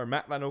Gloves are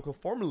Matt Van Okel,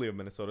 formerly of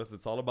Minnesota. So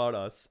it's all about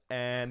us.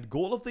 And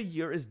Goal of the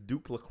Year is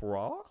Duke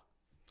Lacroix.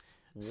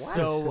 What?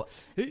 So,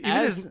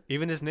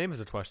 even his name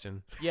is a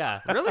question. yeah.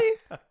 Really?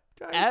 Guys.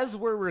 As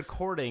we're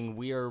recording,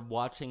 we are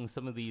watching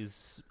some of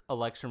these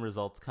election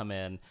results come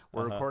in.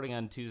 We're recording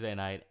on Tuesday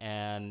night,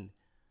 and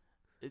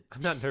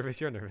I'm not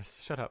nervous. You're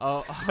nervous. Shut up.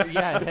 Oh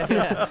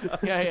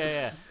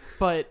yeah.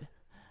 But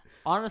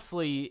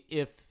honestly,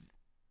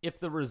 if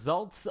the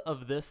results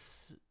of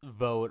this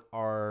vote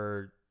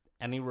are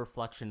any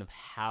reflection of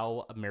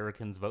how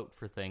Americans vote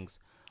for things,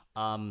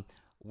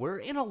 we're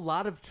in a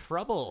lot of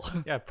trouble.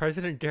 Yeah,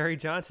 President Gary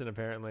Johnson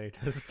apparently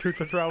does Duke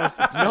Lacroix.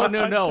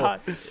 No.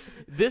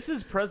 This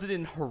is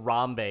President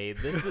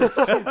Harambe. This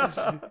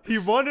is He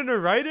wanted to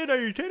write it?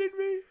 Are you kidding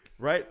me?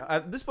 Right?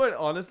 At this point,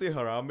 honestly,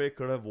 Harambe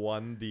could have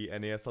won the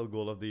NASL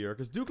Goal of the Year.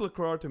 Because Duke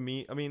Lacroix, to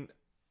me, I mean,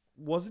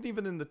 wasn't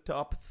even in the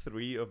top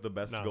 3 of the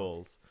best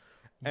goals.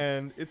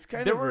 And it's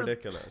kind of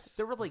ridiculous.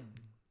 There were like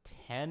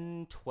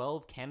 10,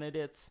 12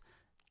 candidates.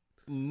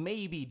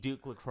 Maybe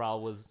Duke Lacroix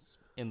was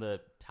in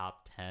the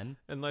top 10.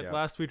 And like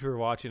last week we were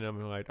watching him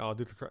and we're like, oh,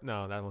 Duke Lacroix,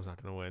 no, that one's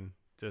not going to win.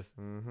 Just,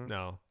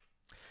 no.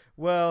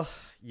 Well,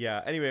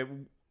 yeah. Anyway,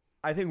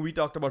 I think we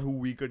talked about who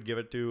we could give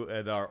it to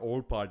at our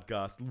old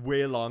podcast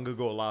way long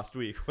ago last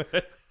week.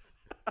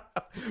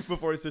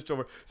 Before we switched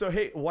over. So,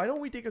 hey, why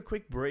don't we take a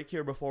quick break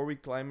here before we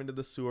climb into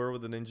the sewer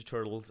with the Ninja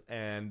Turtles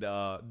and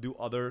do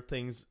other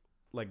things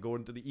like go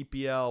into the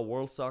EPL,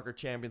 World Soccer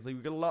Champions League.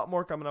 We've got a lot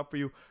more coming up for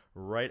you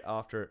right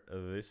after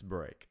this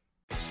break.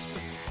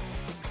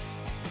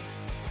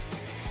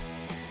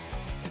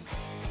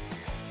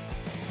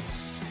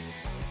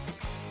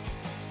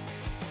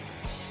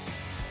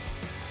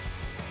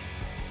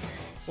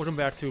 Welcome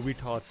back to We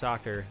Call It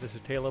Soccer. This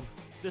is Caleb.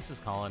 This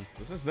is Colin.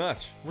 This is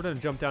Nutch. We're going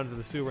to jump down to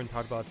the sewer and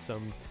talk about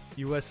some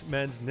U.S.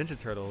 men's Ninja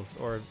Turtles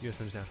or U.S.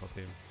 men's national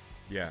team.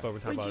 Yeah. But we're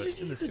talking about it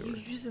in the sewer.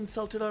 You just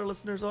insulted our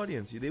listeners'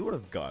 audience. They would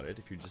have got it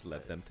if you just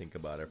let them think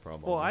about it for a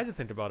moment. Well, I had to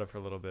think about it for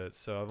a little bit,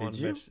 so I wanted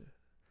to mention.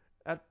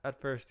 At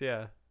first,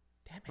 yeah.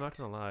 Damn it. I'm not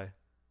going to lie.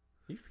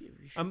 You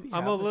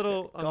I'm a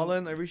little...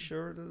 Colin, are we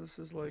sure that this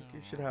is like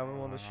you should have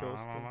him on the show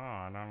still?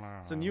 I don't know.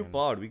 It's a new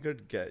pod. We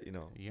could get,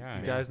 Yeah.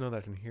 You guys know that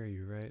I can hear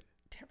you, right?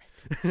 Damn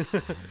it.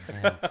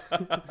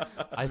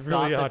 I really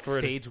thought that awkward.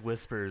 stage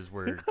whispers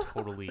were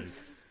totally...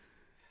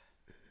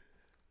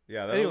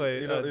 Yeah.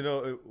 Anyway,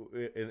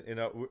 in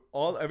our,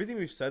 all everything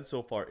we've said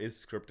so far is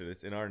scripted.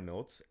 It's in our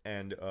notes,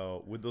 and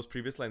with those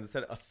previous lines, it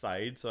said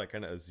aside, so I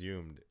kind of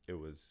assumed it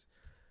was,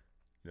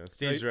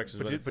 stage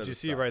directions. But you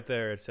see right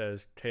there, it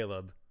says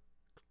Caleb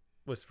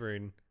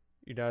whispering,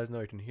 "You guys know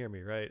you can hear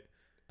me, right?"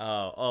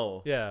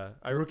 Oh. Yeah,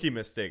 Rookie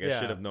mistake. I yeah.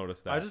 should have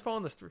noticed that. I just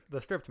following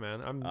the script,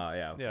 man.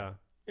 Yeah. Yeah.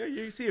 Yeah,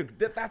 you see,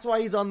 that's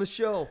why he's on the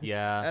show.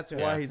 Yeah. That's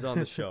why he's on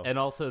the show. And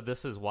also,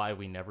 this is why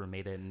we never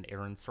made it in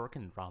Aaron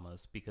Sorkin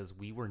dramas, because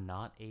we were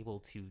not able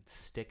to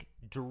stick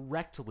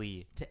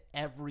directly to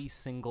every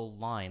single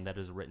line that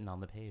is written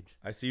on the page.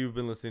 I see you've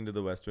been listening to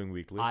the West Wing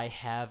Weekly. I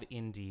have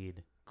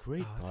indeed.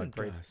 Great It's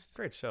podcast. a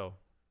great show.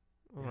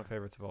 One of my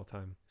favorites of all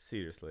time.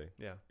 Seriously.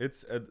 Yeah.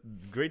 It's a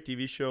great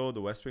TV show.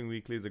 The West Wing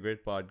Weekly is a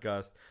great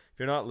podcast. If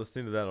you're not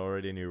listening to that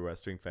already and you're a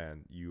West Wing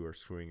fan, you are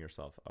screwing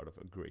yourself out of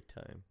a great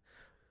time.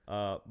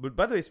 But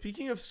by the way,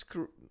 speaking of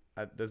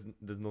there's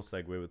no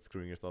segue with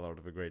screwing yourself out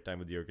of a great time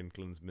with Jurgen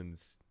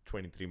Klinsmann's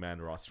 23-man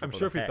roster. I'm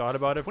sure if you thought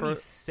about it for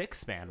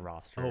 26-man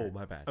roster. Oh,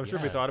 my bad. I'm sure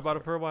if we thought about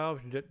it for a while,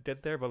 we could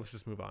get there, but let's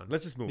just move on.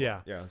 Let's just move Yeah.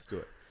 on. Yeah, let's do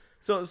it.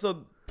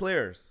 So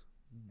players,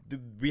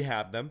 we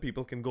have them.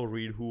 People can go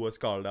read who was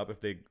called up if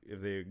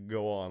they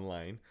go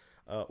online.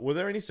 Were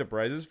there any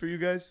surprises for you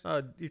guys?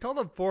 You called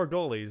up 4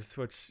 goalies,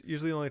 which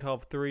usually only call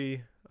up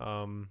 3.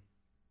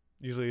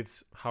 Usually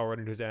it's Howard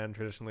and Guzan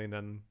traditionally, and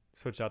then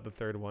switch out the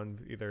third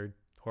one, either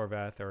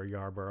Horvath or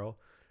Yarborough.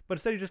 But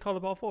instead, you just called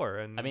up all 4.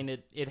 And I mean,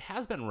 it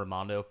has been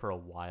Ramondo for a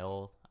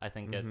while. I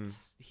think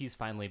he's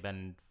finally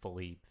been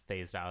fully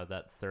phased out of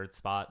that third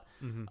spot.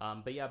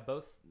 But yeah,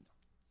 both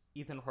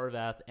Ethan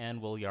Horvath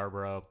and Will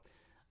Yarborough.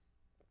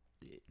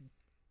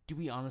 Do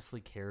we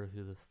honestly care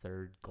who the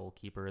third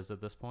goalkeeper is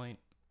at this point?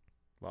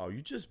 Wow,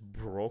 you just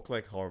broke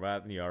like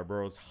Horvath and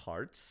Yarborough's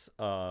hearts.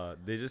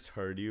 They just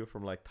heard you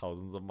from like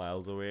thousands of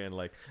miles away, and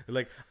like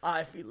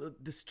I feel a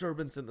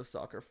disturbance in the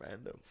soccer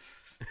fandom.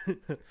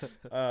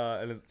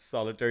 And a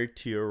solitary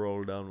tear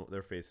rolled down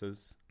their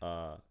faces.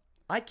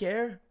 I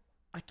care.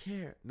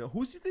 No,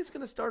 who's this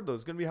gonna start though?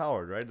 It's gonna be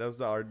Howard, right? That was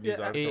the news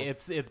article.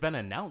 It's been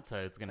announced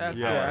that it's gonna be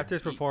yeah, Howard. after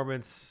his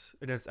performance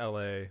against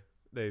LA,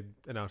 they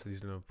announced that he's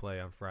going to play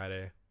on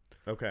Friday.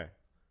 Okay,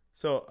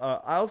 so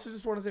I also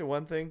just want to say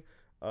one thing.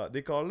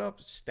 They called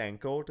up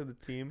Stanko to the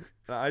team.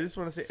 And I just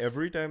want to say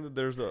every time that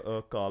there's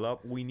a call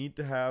up, we need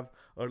to have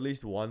at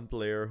least one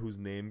player whose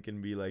name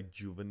can be like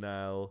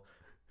juvenile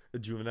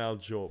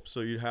joke. So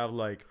you have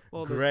like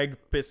Greg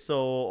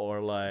Pisso or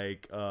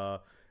like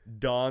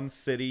Don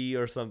City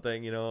or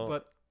something,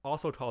 But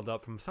also called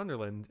up from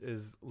Sunderland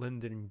is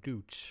Lyndon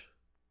Gooch.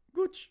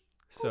 Gooch.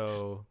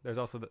 So there's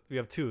also we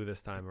have 2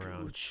 this time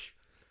around. Gooch.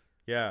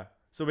 Yeah.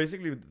 So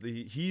basically,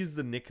 he's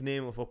the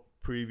nickname of a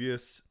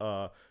previous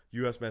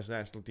U.S. men's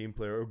national team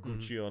player,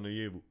 Gucci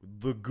Onoyewu,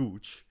 the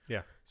Gooch.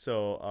 Yeah.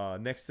 So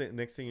next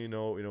thing you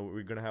know,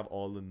 we're gonna have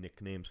all the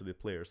nicknames of the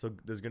players. So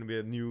there's gonna be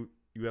a new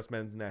U.S.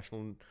 men's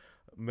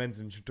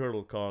Ninja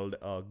Turtle called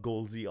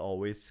Golsey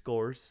Always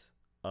Scores.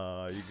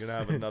 You're gonna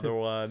have another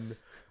one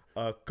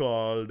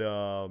called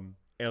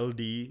LD.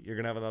 You're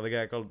gonna have another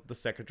guy called the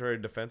Secretary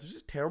of Defense, which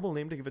is a terrible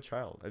name to give a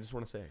child. I just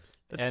want to say.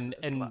 And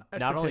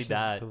not only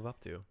that, to live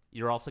up to.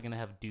 You're also gonna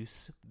have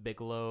Deuce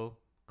Bigelow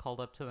called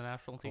up to the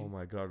national team. Oh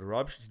my God,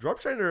 Rob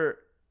Schneider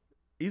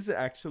is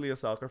actually a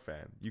soccer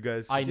fan. You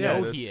guys, I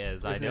know this? he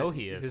is. I Isn't know it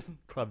he is. His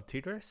club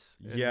Tigres?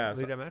 Yeah,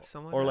 Liga match,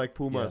 something or like like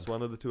Pumas,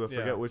 one of the two. I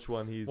forget Yeah. which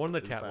one he's. one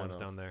of the a cat fan ones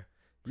of. down there.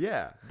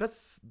 Yeah,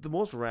 that's the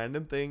most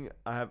random thing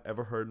I have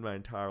ever heard in my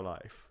entire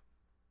life.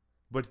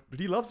 But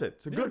he loves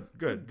it. So Yeah,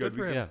 good. good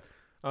for him.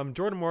 Yeah.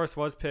 Jordan Morris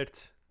was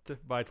picked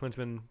by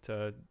Klinsmann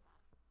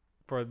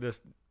for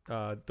this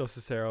Dos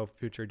Cicero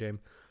future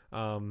game,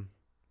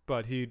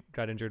 but he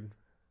got injured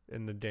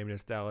in the game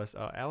against Dallas.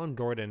 Alan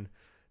Gordon,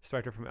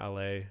 striker from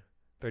LA,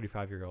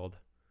 35-year-old,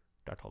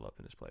 got called up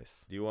in his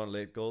place. Do you want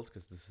late goals?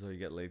 Because this is how you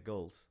get late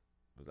goals.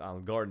 With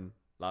Alan Gordon,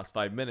 last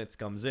 5 minutes,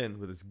 comes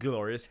in with his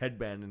glorious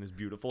headband and his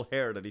beautiful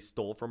hair that he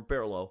stole from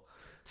Pirlo.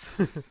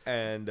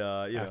 And,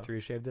 After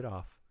he shaved it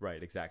off.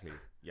 Right, exactly.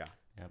 Yeah.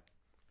 Yep.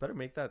 Better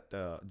make that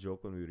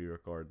joke when we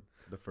re-record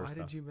the first Why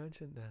time. did you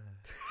mention that?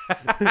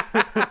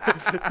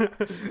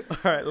 All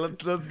right,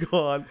 let's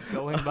go on.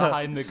 Going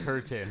behind the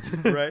curtain.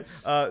 Right.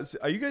 So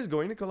are you guys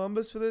going to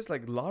Columbus for this?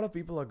 Like, a lot of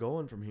people are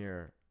going from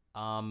here.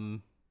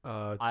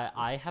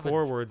 I have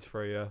 4 words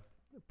for you.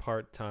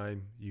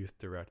 Part-time youth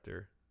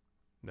director.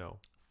 No.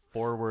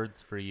 4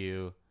 words for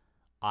you.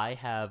 I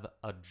have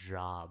a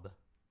job.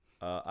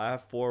 I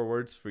have 4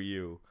 words for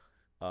you.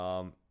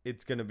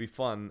 It's gonna be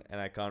fun,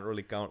 and I can't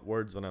really count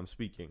words when I'm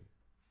speaking.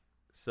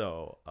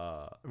 So,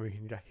 I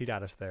mean, he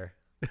got us there.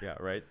 yeah,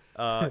 right.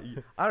 I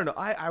don't know.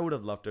 I would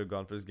have loved to have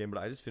gone for this game,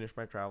 but I just finished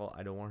my travel.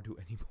 I don't want to do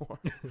anymore.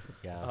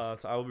 Yeah.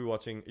 So I will be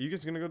watching. Are you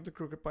guys gonna go to the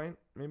Crooked Pint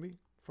maybe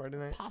Friday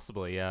night?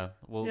 Possibly, yeah.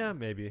 Well, Yeah,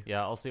 maybe.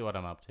 yeah, I'll see what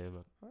I'm up to.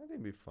 But I think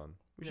it'd be fun.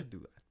 We should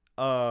do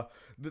that.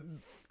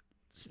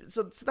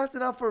 So that's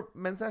enough for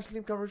men's national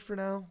team coverage for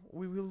now.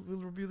 We'll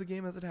review the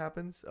game as it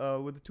happens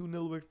with the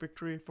 2-0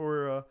 victory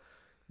for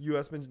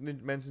U.S. men's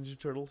Ninja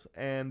Turtles.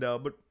 And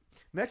but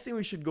next thing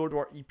we should go to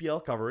our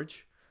EPL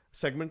coverage.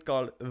 segment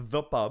called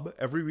The Pub.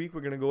 Every week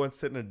we're gonna go and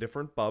sit in a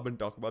different pub and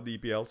talk about the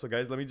EPL. So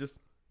guys, let me just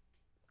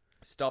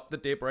stop the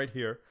tape right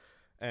here,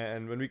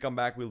 and when we come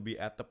back, we'll be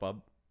at the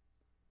pub.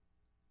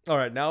 All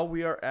right, now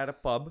we are at a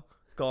pub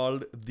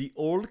called The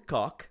Old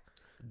Cock.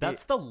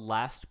 That's the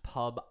last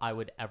pub I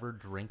would ever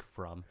drink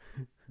from.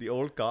 The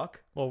Old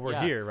Cock. Well, we're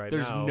Yeah, here right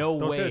there's now. no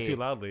Don't say way. it too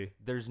loudly.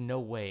 There's no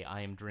way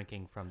I am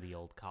drinking from the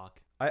Old Cock.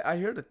 I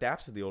hear the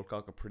taps at The Old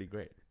Cock are pretty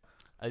great.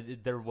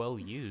 They're well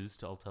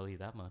used, I'll tell you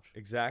that much.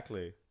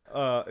 Exactly.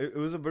 It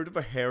was a bit of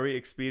a hairy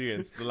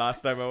experience the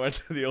last time I went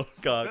to The Old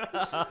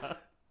Cock.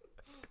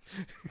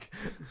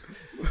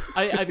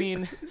 I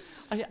mean,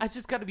 I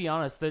just got to be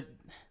honest that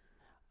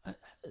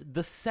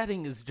the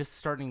setting is just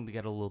starting to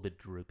get a little bit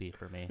droopy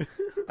for me.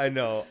 I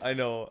know.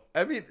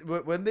 I mean,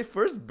 when they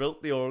first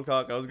built The Old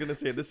Cock, I was gonna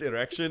say this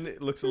erection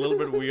looks a little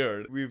bit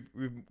weird. We've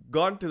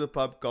gone to the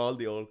pub called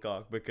The Old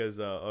Cock because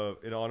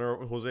in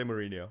honor of Jose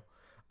Mourinho.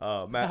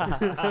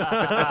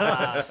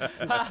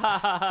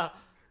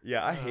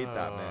 Yeah, I hate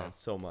that man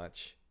so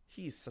much.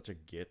 He's such a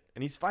git,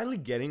 and he's finally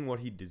getting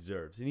what he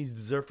deserves, and he's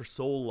deserved for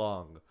so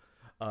long.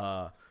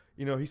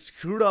 He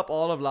screwed up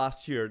all of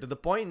last year to the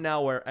point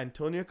now where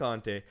Antonio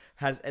Conte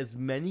has as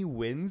many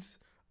wins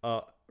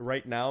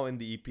right now in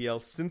the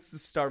EPL since the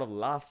start of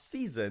last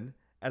season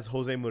as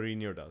Jose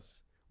Mourinho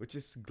does, which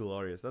is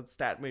glorious. That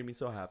stat made me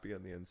so happy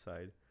on the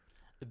inside.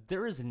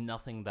 There is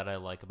nothing that I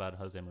like about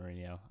Jose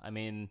Mourinho. I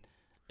mean,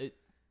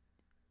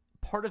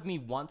 part of me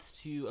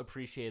wants to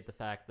appreciate the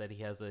fact that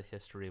he has a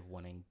history of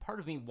winning. Part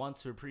of me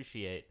wants to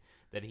appreciate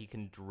that he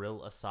can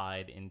drill a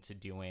side into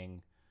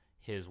doing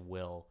his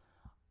will.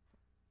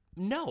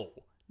 No.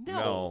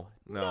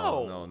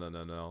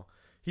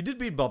 He did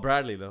beat Bob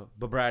Bradley, though.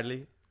 Bob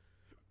Bradley.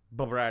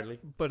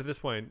 But at this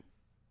point,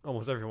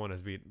 almost everyone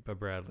has beat Bob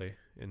Bradley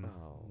in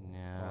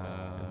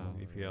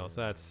EPL. So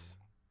that's.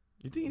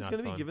 You think he's not going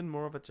to be fun. given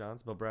more of a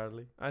chance, Bob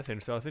Bradley? I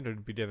think so. I think it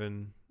would be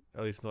given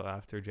at least until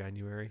after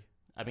January.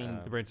 I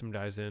mean, To bring some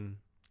guys in.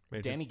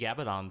 Maybe Danny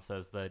Gabadon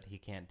says that he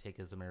can't take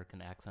his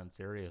American accent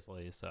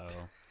seriously, so...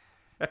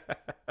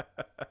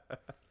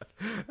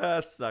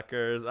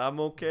 Suckers. I'm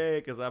okay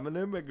because I'm an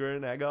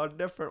immigrant. I got a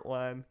different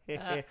one.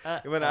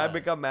 When I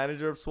become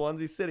manager of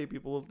Swansea City,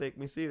 people will take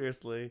me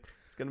seriously.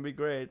 It's going to be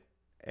great.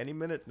 Any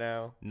minute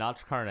now.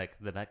 Notch Karnik,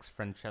 the next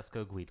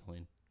Francesco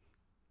Guidolin.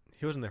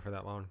 he wasn't there for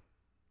that long.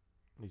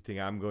 You think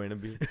I'm going to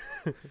be?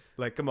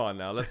 Like, come on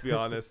now. Let's be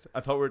honest. I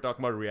thought we were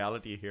talking about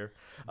reality here.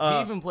 Do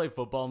you even play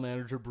Football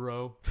Manager,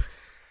 bro?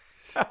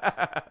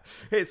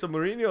 Hey, so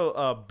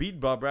Mourinho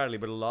beat Bob Bradley,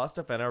 but lost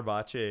to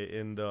Fenerbahce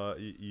in the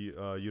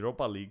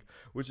Europa League,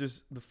 which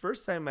is the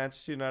first time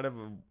Manchester United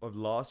have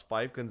lost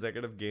 5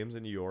 consecutive games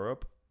in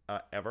Europe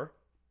ever.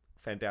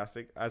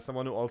 Fantastic. As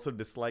someone who also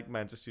disliked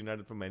Manchester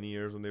United for many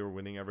years when they were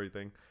winning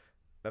everything,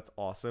 that's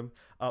awesome.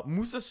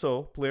 Moussa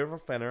Sow, player for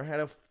Fener, had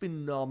a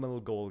phenomenal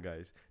goal,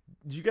 guys.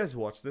 Did you guys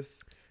watch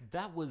this?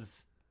 That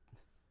was...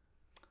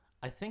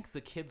 I think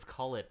the kids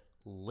call it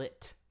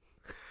lit.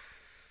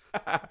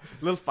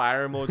 Little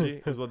fire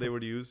emoji is what they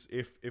would use.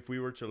 If we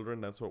were children,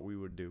 that's what we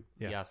would do.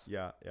 Yeah. Yes.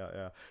 Yeah.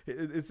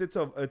 It's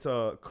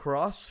a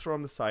cross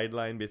from the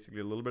sideline,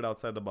 basically a little bit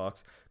outside the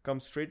box.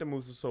 Comes straight to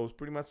Moussa Sow,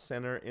 pretty much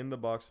center in the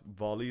box,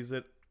 volleys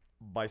it,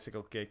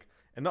 bicycle kick.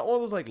 And not all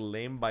those like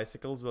lame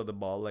bicycles where the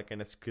ball like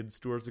kind of skids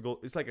towards the goal.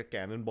 It's like a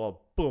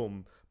cannonball,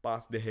 boom,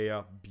 past De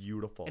Gea,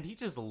 beautiful. And he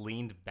just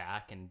leaned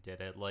back and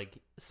did it. Like,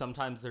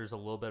 sometimes there's a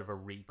little bit of a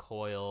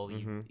recoil.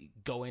 You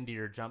go into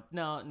your jump.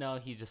 No,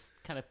 he just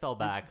kind of fell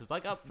back. It was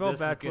like, oh, Fell this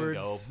is gonna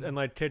backwards go. and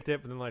like kicked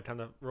it, but then like kind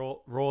of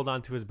rolled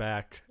onto his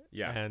back.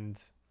 Yeah. And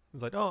it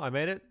was like, oh, I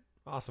made it.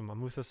 Awesome. I'm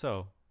Moussa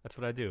Sow. That's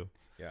what I do.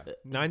 Yeah.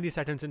 90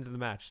 seconds into the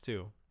match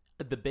too.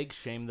 The big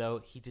shame, though,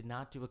 he did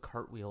not do a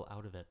cartwheel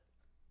out of it.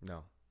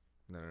 No.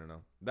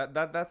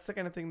 That's the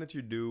kind of thing that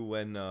you do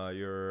when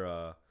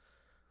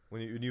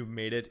when you've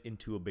made it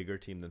into a bigger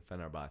team than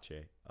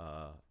Fenerbahce.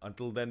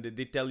 Until then,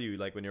 they tell you,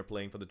 like, when you're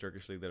playing for the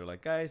Turkish league, they're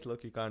like, guys,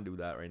 look, you can't do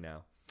that right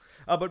now.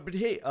 But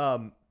hey,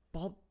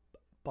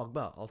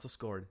 Pogba also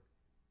scored.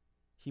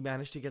 He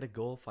managed to get a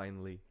goal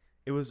finally.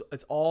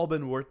 It's all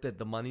been worth it.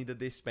 The money that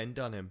they spent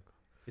on him,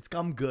 it's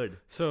come good.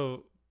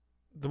 So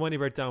the money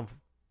breakdown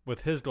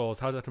with his goals,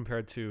 how does that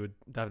compare to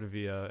David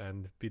Villa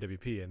and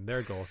BWP and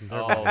their goals?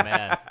 Oh,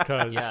 man.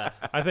 Because Yeah.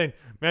 I think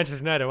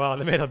Manchester United, wow,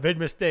 they made a big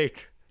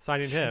mistake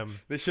signing him.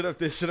 They should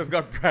have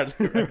got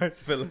Bradley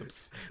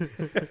Phillips.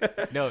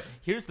 No,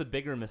 here's the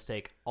bigger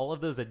mistake. All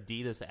of those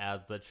Adidas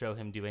ads that show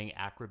him doing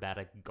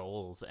acrobatic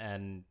goals.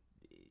 And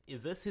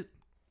is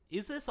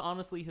this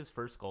honestly his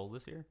first goal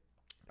this year?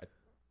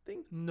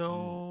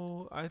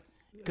 No,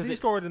 because It he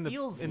scored in the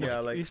feels like-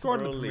 Yeah, he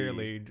scored in the early. Premier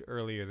League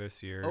earlier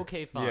this year.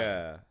 Okay, fine.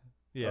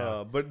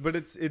 Yeah. But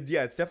it's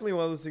definitely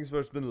one of those things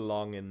where it's been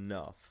long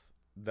enough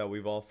that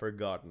we've all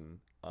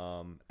forgotten.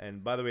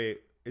 And by the way,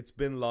 it's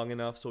been long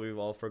enough so we've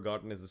all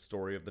forgotten is the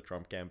story of the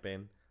Trump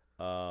campaign.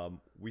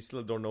 We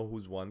still don't know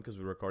who's won because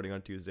we're recording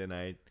on Tuesday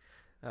night.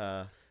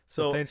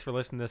 So thanks for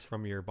listening to this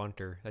from your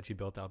bunker that you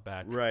built out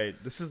back. Right.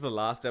 This is the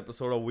last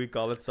episode of We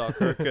Call It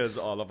Soccer because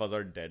all of us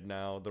are dead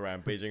now. The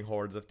rampaging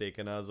hordes have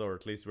taken us, or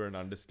at least we're in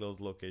undisclosed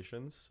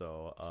locations.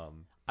 So,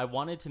 I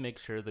wanted to make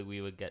sure that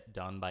we would get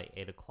done by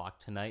 8 o'clock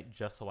tonight,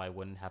 just so I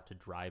wouldn't have to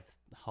drive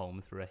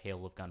home through a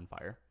hail of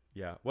gunfire.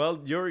 yeah.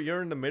 Well,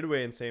 you're in the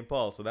midway in St.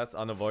 Paul, so that's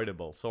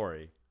unavoidable.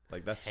 Sorry.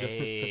 Like, that's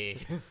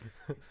Hey,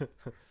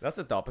 that's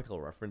a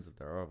topical reference if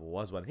there ever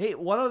was one. Hey,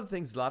 one of the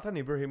things,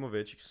 Zlatan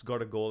Ibrahimovic got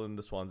a goal in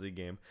the Swansea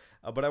game.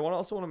 But I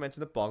also want to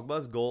mention that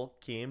Pogba's goal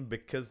came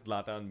because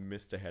Zlatan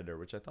missed a header,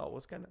 which I thought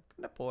was kind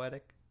of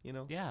poetic, you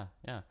know? yeah.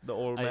 The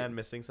old man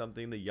missing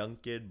something, the young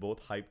kid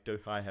both hyped to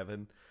high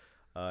heaven,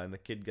 and the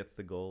kid gets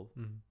the goal.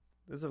 Mhm.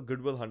 There's a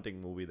Goodwill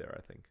Hunting movie there,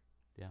 I think.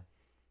 Yeah.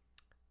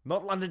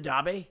 Not London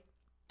Derby.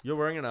 You're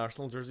wearing an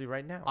Arsenal jersey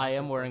right now. I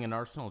am wearing an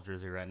Arsenal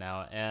jersey right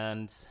now,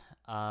 and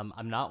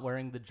I'm not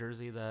wearing the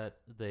jersey that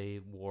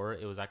they wore.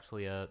 It was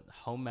actually a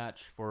home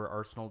match for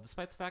Arsenal,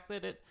 despite the fact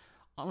that it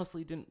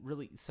honestly didn't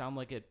really sound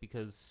like it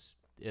because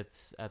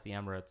it's at the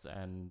Emirates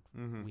and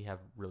we have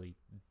really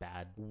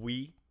bad.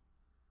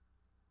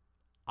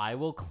 I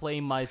will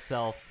claim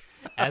myself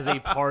as a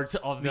part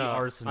of the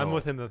Arsenal. I'm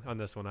with him on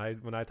this one.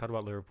 When I talk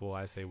about Liverpool,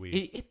 I say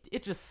we.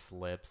 It just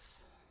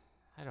slips.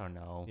 I don't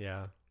know.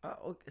 Yeah.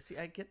 Okay, see,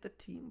 I get the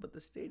team, but the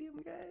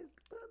stadium, guys.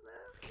 Come on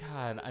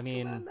now. God, I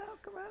mean,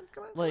 Come on.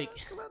 like,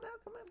 come on now.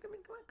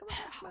 Come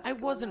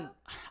on.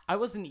 I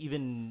wasn't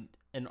even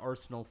an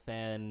Arsenal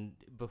fan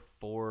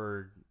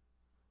before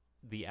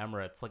the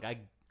Emirates. Like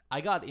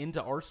I got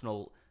into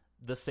Arsenal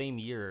the same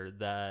year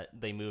that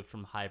they moved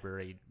from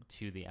Highbury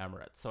to the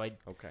Emirates. So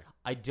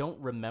I don't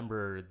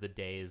remember the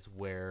days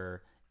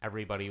where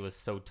everybody was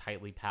so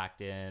tightly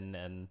packed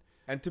in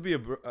And to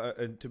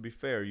be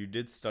fair, you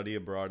did study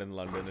abroad in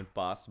London and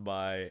passed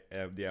by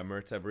the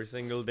Emirates every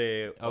single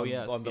day on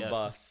the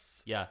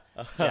bus. Yeah,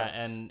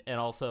 and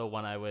also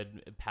when I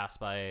would pass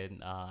by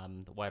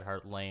White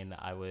Hart Lane,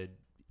 I would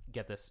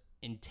get this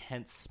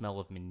intense smell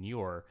of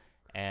manure,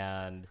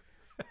 and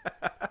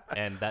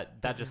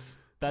that just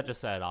set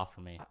it off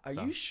for me. Are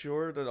you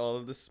sure that all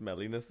of the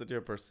smelliness that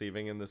you're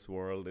perceiving in this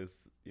world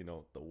is,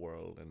 the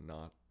world and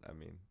not? I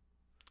mean,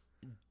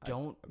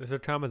 There's a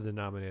common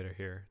denominator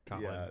here,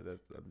 Colin. Yeah,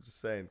 I'm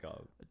just saying,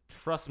 Colin.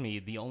 Trust me,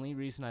 the only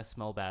reason I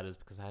smell bad is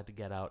because I had to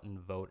get out and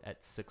vote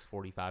at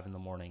 6:45 in the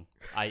morning.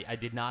 I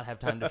did not have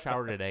time to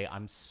shower today.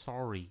 I'm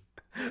sorry.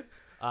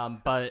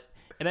 But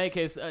in any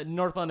case,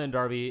 North London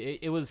Derby,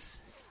 it was,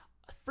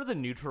 for the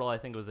neutral, I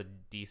think it was a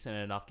decent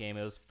enough game.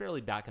 It was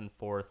fairly back and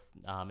forth,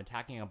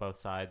 attacking on both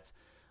sides.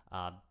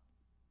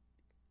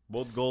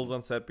 Both goals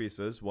on set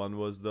pieces. One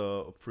was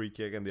the free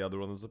kick and the other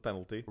one was the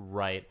penalty.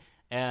 Right.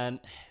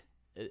 And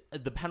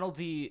the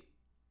penalty,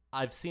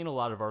 I've seen a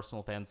lot of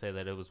Arsenal fans say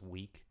that it was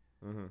weak.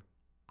 Mm-hmm.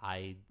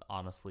 I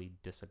honestly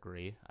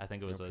disagree. I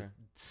think it was a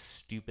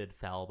stupid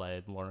foul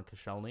by Lauren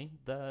Koscielny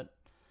that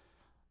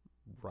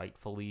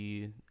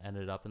rightfully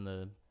ended up in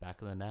the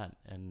back of the net.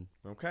 And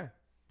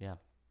yeah.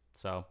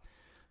 So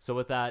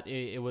with that,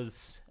 it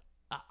was,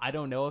 I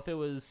don't know if it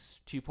was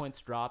 2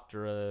 points dropped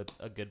or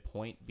a good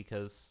point,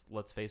 because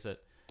let's face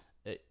it,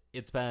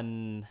 it's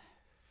been,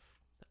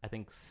 I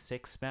think,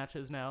 6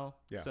 matches now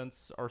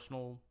since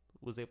Arsenal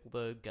was able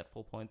to get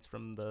full points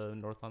from the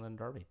North London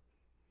Derby.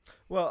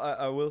 Well,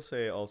 I will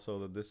say also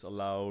that this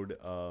allowed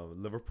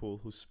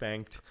Liverpool, who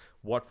spanked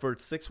Watford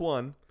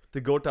 6-1, to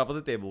go top of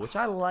the table, which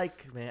I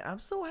like, man. I'm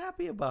so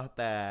happy about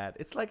that.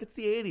 It's like it's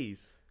the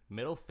 80s.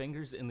 Middle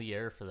fingers in the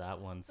air for that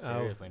one.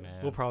 Seriously,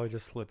 man. We'll probably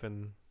just slip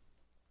and,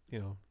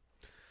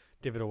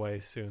 give it away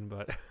soon,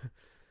 but...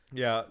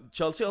 Yeah,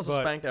 Chelsea also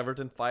spanked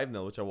Everton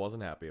 5-0, which I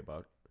wasn't happy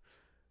about.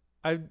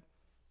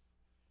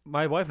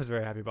 My wife was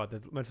very happy about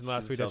this. I mentioned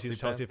last week that she's a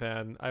Chelsea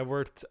fan. I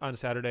worked on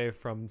Saturday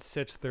from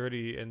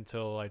 6:30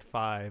 until like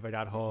 5. I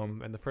got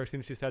home, and the first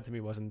thing she said to me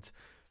wasn't,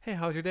 "Hey,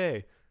 how's your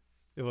day?"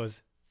 It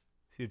was,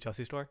 "See the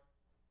Chelsea store?"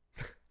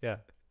 Yeah,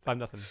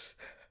 5-0.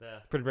 Yeah.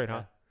 Pretty great,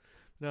 huh?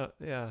 No,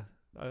 yeah.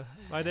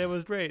 My day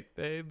was great,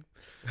 babe.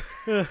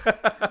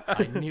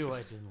 I knew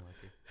I didn't like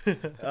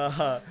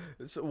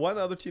it. So one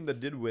other team that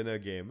did win a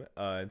game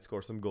and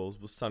score some goals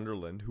was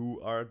Sunderland,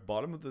 who are at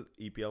bottom of the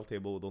EPL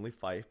table with only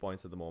 5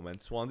 points at the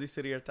moment. Swansea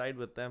City are tied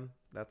with them.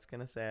 That's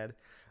kind of sad.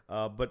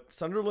 But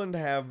Sunderland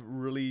have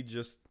really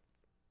just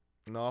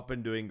not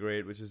been doing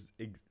great, which is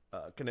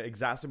kind of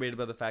exacerbated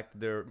by the fact that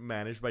they're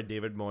managed by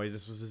David Moyes.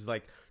 This was his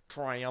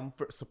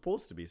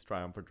supposed to be his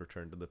triumphant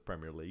return to the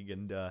Premier League,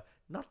 and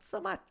not so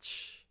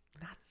much.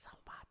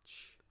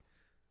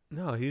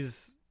 No,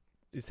 he's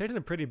taken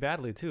it pretty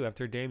badly too.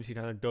 After games, he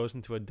kind of goes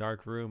into a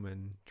dark room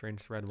and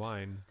drinks red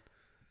wine.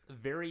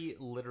 Very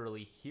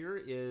literally, here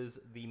is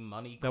the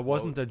money quote. That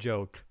wasn't a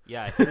joke.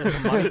 Yeah, here's the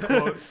money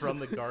quote from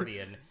The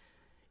Guardian.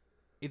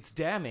 "It's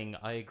damning,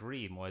 I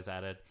agree," Moyes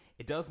added.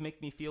 "It does make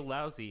me feel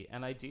lousy,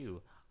 and I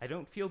do. I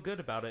don't feel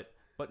good about it,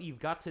 but you've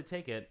got to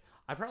take it.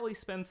 I probably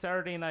spend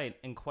Saturday night,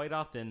 and quite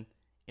often,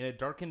 in a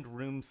darkened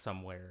room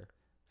somewhere.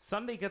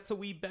 Sunday gets a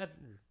wee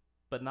better,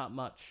 but not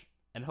much.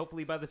 And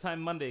hopefully by the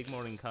time Monday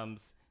morning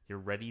comes, you're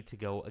ready to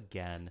go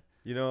again."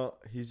 You know,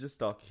 he's just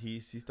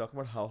he's talking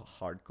about how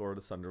hardcore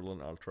the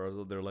Sunderland ultras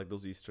are. They're like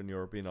those Eastern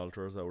European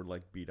ultras that would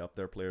like beat up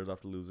their players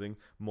after losing.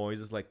 Moyes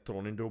is like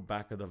thrown into the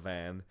back of the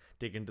van,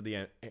 taken to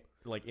the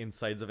like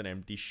insides of an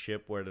empty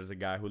ship where there's a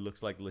guy who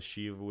looks like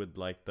Lashiv with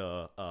like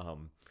the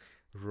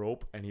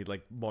rope, and he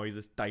like Moyes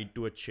is tied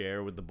to a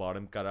chair with the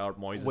bottom cut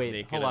out. Moyes is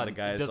naked, hold and on. the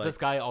guy is Does like, this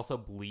guy also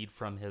bleed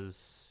from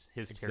his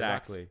Exactly.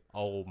 tear ducts?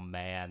 Oh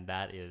man,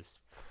 that is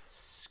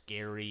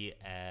scary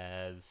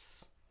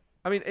as.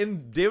 I mean,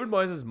 in David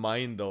Moyes'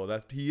 mind, though,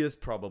 that he is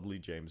probably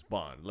James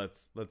Bond.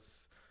 Let's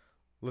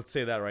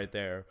say that right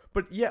there.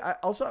 But yeah,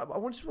 I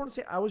just want to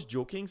say I was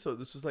joking. So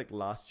this was like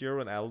last year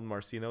when Alan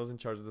Marcina was in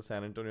charge of the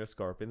San Antonio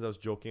Scorpions. I was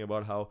joking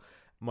about how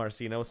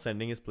Marcina was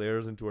sending his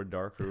players into a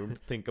dark room to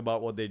think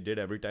about what they did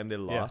every time they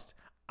lost.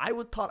 I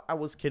would thought I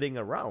was kidding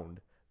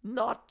around.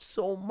 Not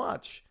so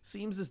much.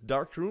 Seems this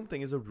dark room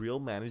thing is a real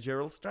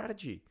managerial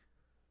strategy.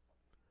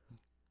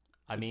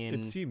 I mean,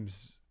 It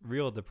seems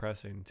real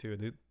depressing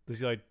too. Does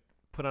he like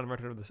put on a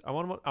record of this? I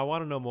want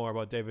to know more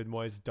about David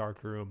Moyes'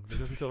 dark room. Does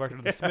he listen to a record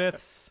of the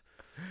Smiths?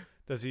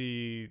 Does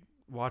he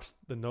watch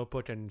The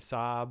Notebook and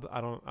sob?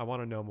 I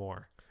want to know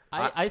more.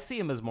 I see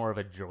him as more of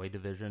a Joy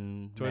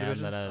Division man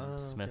than a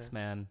Smiths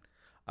man.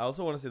 I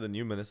also want to say the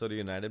new Minnesota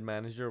United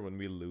manager, when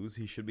we lose,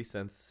 he should be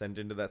sent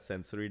into that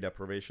sensory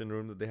deprivation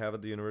room that they have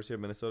at the University of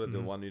Minnesota.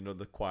 The one,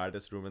 the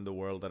quietest room in the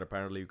world that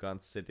apparently you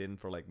can't sit in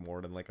for like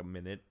more than like a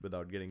minute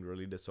without getting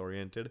really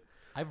disoriented.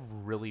 I've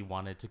really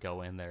wanted to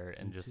go in there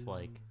and just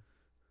like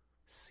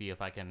see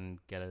if I can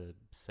get a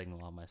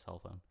signal on my cell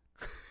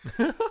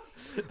phone.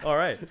 All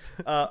right.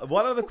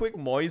 One other quick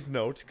Moyes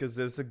note, because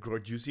there's a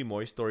juicy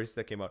Moyes stories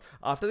that came out.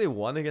 After they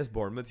won against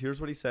Bournemouth,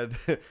 here's what he said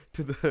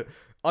to the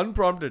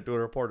unprompted to a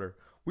reporter.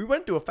 We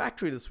went to a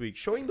factory this week,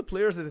 showing the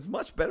players that it's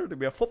much better to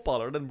be a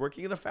footballer than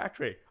working in a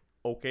factory.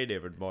 Okay,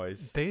 David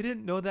Moyes. They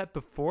didn't know that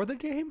before the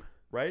game?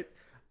 Right?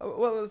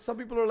 Well, some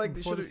people are like,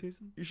 Before the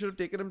season? you should have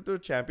taken him to a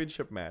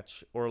championship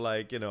match or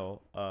like,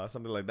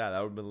 something like that. That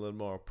would have been a little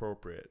more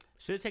appropriate.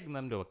 Should have taken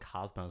them to a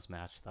Cosmos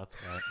match. That's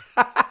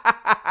right.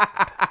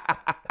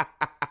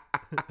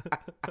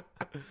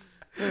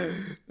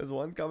 There's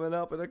one coming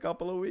up in a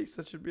couple of weeks.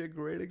 That should be a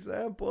great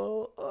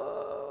example.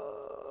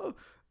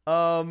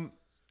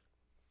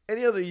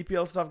 Any other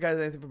EPL stuff, guys?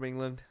 Anything from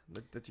England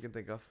that you can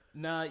think of?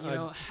 No, you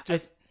know,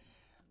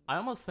 I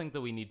almost think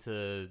that we need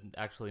to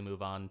actually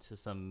move on to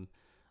some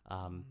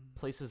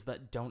places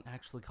that don't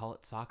actually call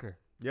it soccer.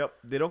 Yep,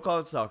 they don't call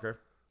it soccer.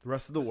 The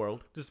rest of the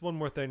world. Just one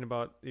more thing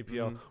about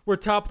EPL. Mhm. We're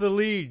top of the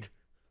league.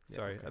 Yeah,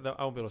 Sorry, okay.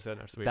 I won't be able to say that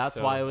next week. That's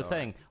so- why I was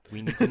saying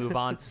we need to move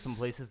on to some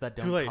places that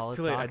don't Too late. call it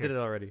Too late. soccer. I did it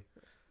already.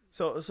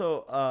 So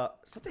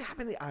something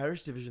happened in the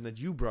Irish division that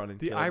you brought in.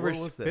 The Caleb. Irish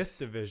What was Fifth this?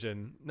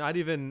 Division, not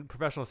even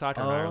professional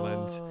soccer in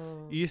Ireland.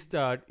 Oh.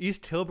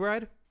 East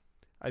Kilbride,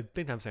 I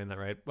think I'm saying that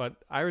right. But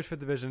Irish Fifth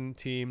Division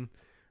team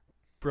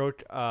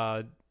broke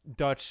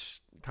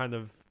Dutch kind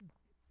of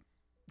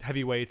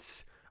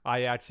heavyweights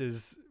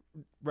Ajax's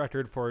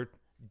record for.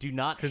 Do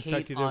not hate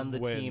consecutive on the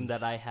team wins.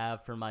 that I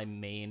have for my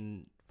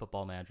main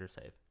Football Manager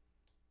save.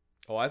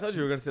 Oh, I thought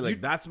you were gonna say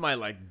like that's my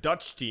like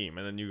Dutch team,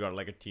 and then you got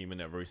like a team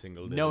in every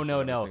single division. No.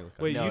 every single country.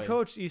 Wait, No, you it-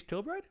 coach East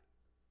Kilbride?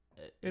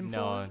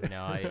 No,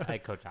 I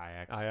coach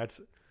Ajax.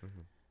 Ajax.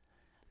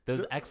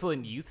 Those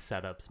excellent youth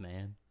setups,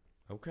 man.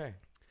 Okay.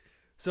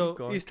 So Keep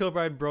going. East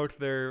Kilbride broke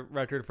their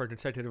record for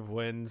consecutive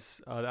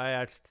wins. The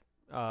Ajax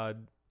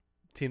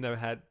team that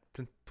had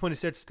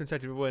 26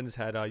 consecutive wins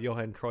had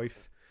Johan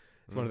Cruyff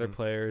as one of their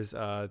players.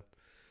 So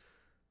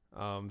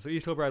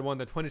East Kilbride won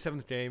their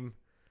 27th game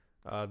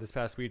this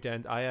past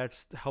weekend.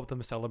 Ajax helped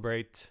them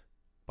celebrate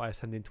by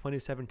sending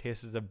 27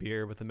 cases of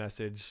beer with a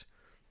message,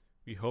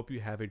 "We hope you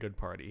have a good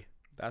party."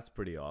 That's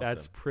pretty awesome.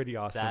 That's pretty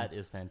awesome. That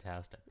is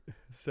fantastic.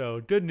 So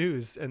good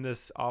news in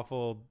this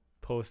awful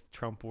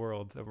post-Trump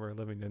world that we're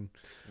living in.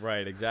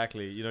 right,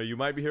 exactly. You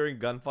might be hearing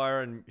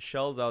gunfire and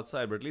shells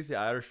outside, but at least the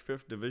Irish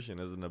Fifth Division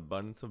is an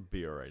abundance of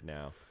beer right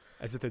now.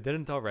 As if they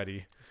didn't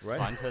already. Right.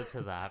 Slanta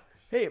to that.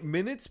 Hey,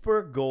 minutes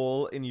per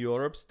goal in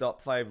Europe's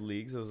top 5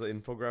 leagues. There was an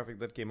infographic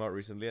that came out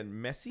recently, and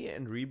Messi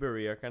and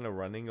Ribery are kind of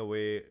running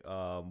away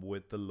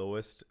with the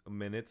lowest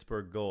minutes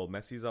per goal.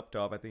 Messi's up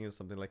top. I think it's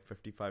something like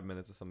 55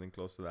 minutes or something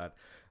close to that.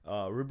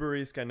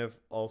 Ribery is kind of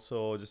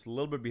also just a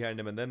little bit behind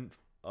him, and then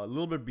a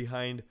little bit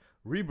behind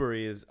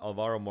Ribery is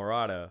Alvaro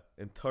Morata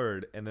in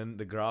third, and then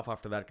the graph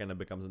after that kind of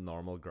becomes a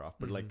normal graph.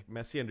 But like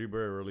Messi and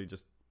Ribery are really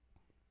just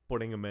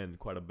putting him in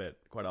quite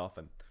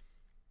often.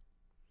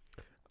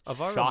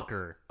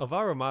 Shocker.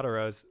 Alvaro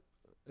Morata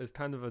is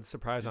kind of a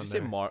surprise Did on you say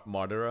there.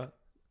 Madara?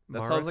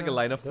 That sounds like a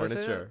line of Did I say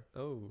furniture. that?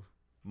 Oh,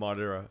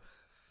 Madara.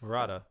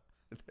 Morata.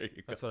 There you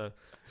go. That's what.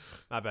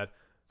 Not bad.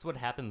 That's what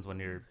happens when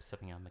you're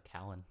sipping on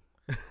Macallan.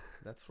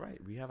 That's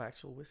right. We have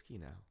actual whiskey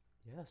now.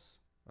 Yes.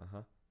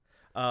 Uh-huh.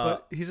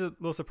 But he's a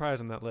little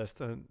surprised on that list,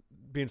 and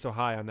being so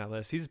high on that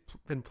list. He's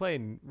been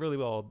playing really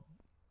well,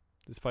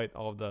 despite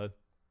all of the,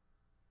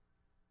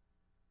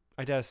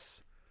 I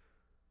guess,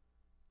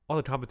 all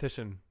the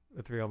competition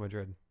with Real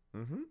Madrid.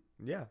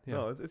 Yeah, Yeah.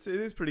 no, it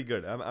is pretty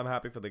good. I'm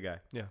happy for the guy.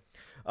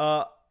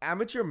 Yeah.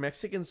 Amateur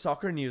Mexican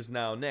soccer news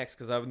now next,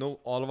 because I know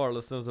all of our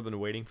listeners have been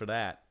waiting for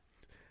that.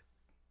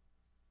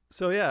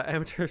 So yeah,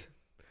 amateurs,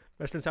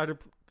 Western soccer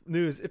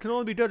news. It can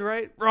only be done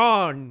right.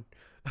 Wrong.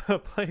 A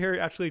player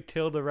actually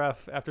killed a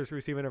ref after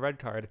receiving a red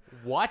card.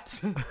 What?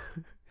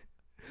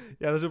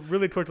 Yeah, there's a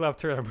really quick left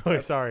turn. I'm really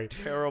That's sorry.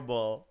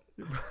 Terrible.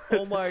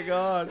 Oh my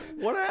god,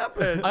 what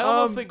happened? I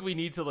almost think we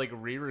need to like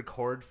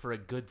re-record for a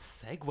good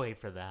segue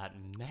for that.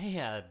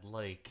 Man,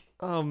 like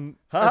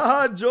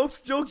Haha,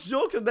 jokes,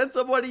 and then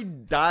somebody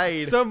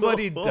died.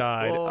 Somebody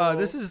died.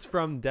 This is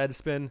from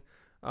Deadspin.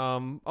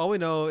 All we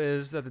know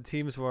is that the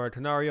teams were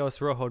Tenarios,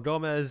 Rojo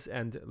Gomez,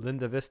 and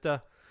Linda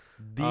Vista.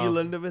 The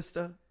Linda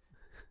Vista.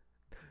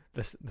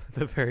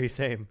 The very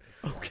same.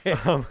 Okay.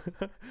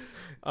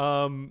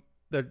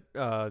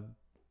 The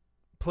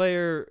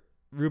player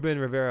Ruben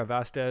Rivera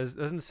Vasquez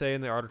doesn't say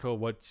in the article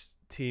which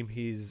team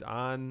he's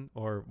on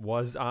or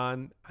was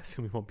on. I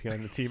assume he won't be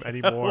on the team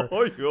anymore.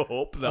 Oh, you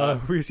hope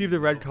not. Received a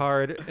red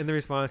card. In the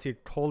response, he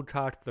cold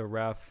cocked the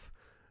ref,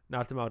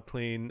 knocked him out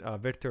clean.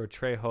 Victor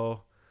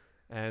Trejo,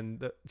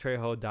 and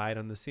Trejo died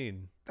on the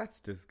scene. That's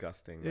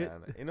disgusting,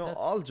 man. That's-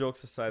 All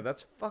jokes aside,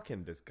 that's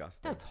fucking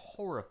disgusting. that's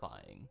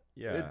horrifying.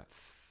 yeah.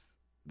 It's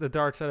the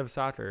dark side of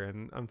soccer,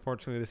 and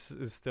unfortunately,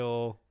 this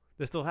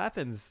still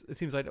happens. It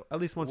seems like at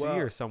least once a Well,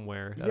 year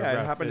somewhere. that a Yeah, it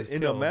ref happened is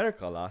in killed.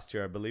 America last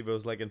year. I believe it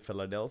was like in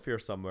Philadelphia or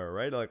somewhere,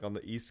 right? Like on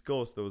the East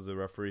Coast, there was a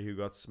referee who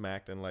got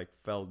smacked and like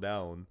fell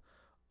down.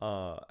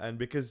 And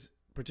because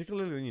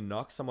particularly when you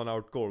knock someone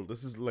out cold,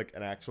 this is like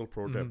an actual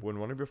pro tip. Mhm. When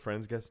one of your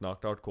friends gets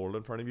knocked out cold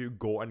in front of you,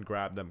 go and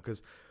grab them,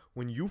 because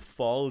when you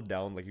fall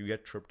down, like you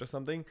get tripped or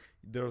something,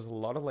 there's a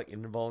lot of like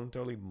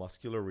involuntarily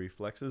muscular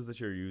reflexes that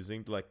you're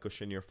using to like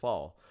cushion your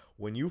fall.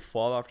 When you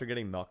fall after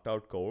getting knocked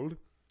out cold,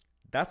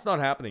 that's not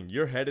happening.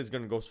 Your head is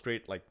going to go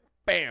straight like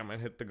bam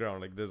and hit the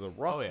ground. Like there's a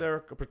rock Oh, yeah. there,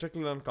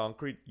 particularly on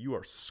concrete, you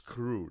are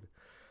screwed.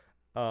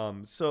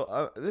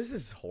 So this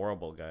is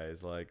horrible,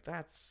 guys. Like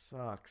that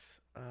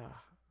sucks.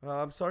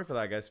 I'm sorry for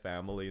that guy's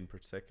family in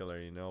particular,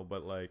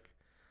 but like,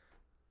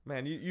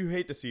 man, you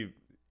hate to see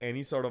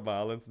any sort of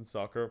violence in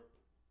soccer.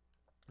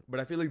 But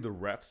I feel like the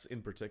refs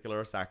in particular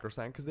are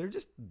sacrosanct because they're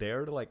just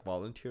there to like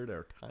volunteer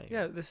their time.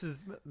 Yeah, this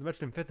is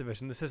mentioned in fifth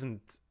division.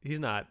 He's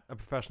not a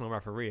professional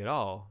referee at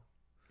all.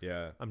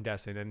 Yeah. I'm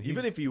guessing, and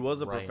Even if he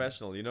was a right.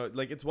 professional,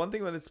 like it's one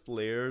thing when it's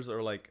players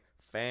or like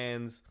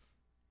fans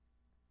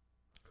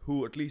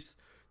who at least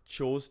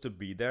chose to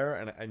be there,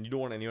 and you don't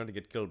want anyone to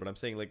get killed, but I'm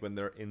saying like when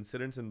there are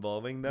incidents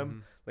involving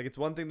them, like it's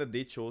one thing that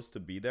they chose to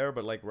be there,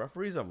 but like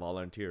referees are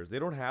volunteers. They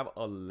don't have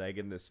a leg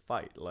in this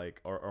fight, like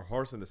or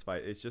horse in this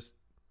fight. It's just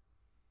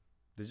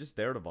they're just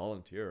there to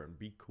volunteer and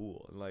be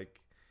cool, and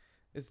like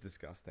it's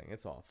disgusting.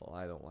 It's awful.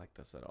 I don't like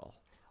this at all.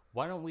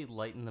 Why don't we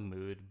lighten the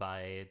mood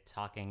by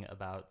talking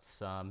about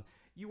some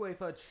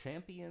UEFA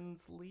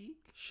Champions League?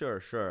 Sure.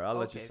 I'll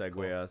let you Okay, segue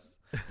cool. us.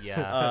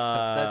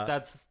 Yeah,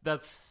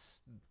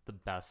 that's the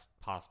best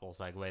possible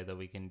segue that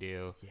we can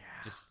do. Yeah.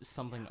 Just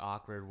something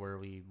awkward where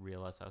we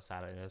realize how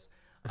sad it is.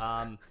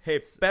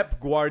 Hey, Pep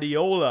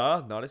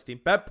Guardiola, not his team.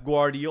 Pep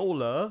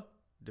Guardiola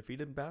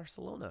defeated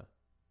Barcelona.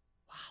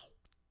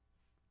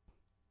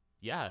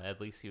 Yeah, at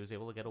least he was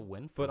able to get a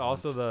win. For but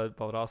also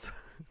once.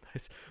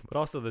 but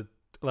also the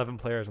 11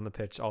 players on the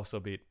pitch also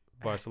beat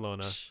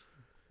Barcelona.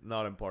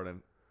 Not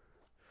important.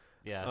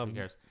 Yeah, who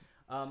cares?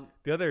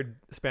 The other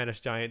Spanish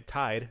giant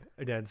tied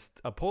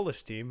against a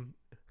Polish team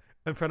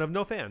in front of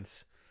no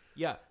fans.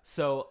 Yeah,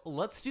 so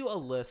let's do a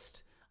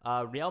list.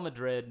 Real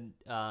Madrid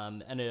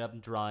ended up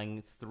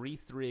drawing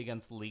 3-3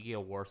 against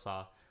Legia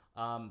Warsaw.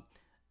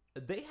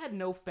 They had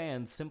no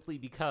fans simply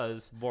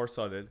because...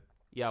 Warsaw did.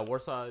 Yeah,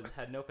 Warsaw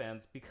had no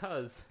fans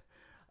because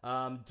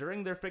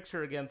during their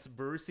fixture against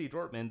Borussia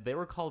Dortmund, they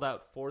were called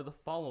out for the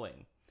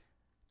following: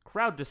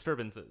 crowd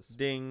disturbances,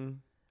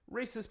 Ding.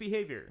 racist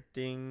behavior,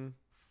 Ding.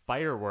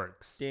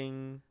 fireworks,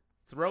 Ding.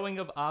 throwing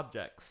of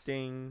objects,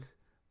 Ding.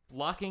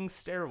 blocking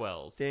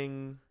stairwells,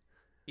 Ding.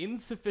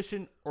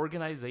 insufficient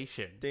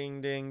organization.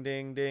 Ding, ding,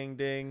 ding, ding,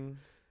 ding.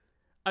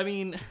 I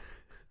mean,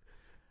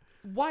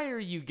 why are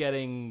you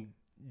getting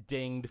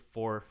dinged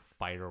for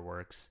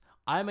fireworks?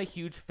 I'm a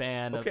huge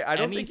fan of I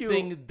don't think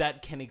anything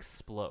that can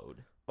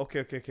explode.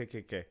 Okay.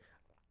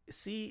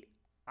 See,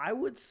 I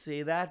would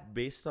say that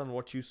based on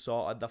what you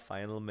saw at the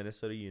final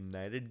Minnesota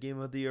United game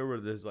of the year, where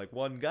there's like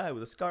one guy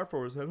with a scarf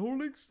over his head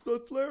holding a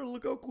flare.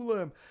 Look how cool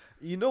I am.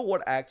 You know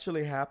what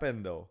actually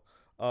happened though?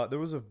 There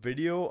was a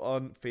video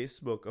on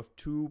Facebook of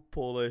two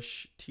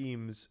Polish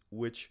teams,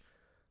 which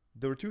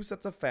there were two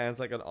sets of fans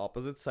like on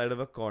opposite side of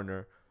a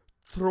corner,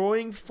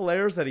 throwing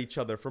flares at each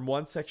other from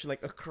one section,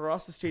 like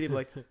across the stadium,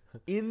 like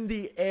in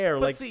the air,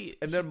 But like, see,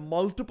 and then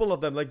multiple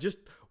of them, like just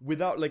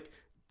without, like,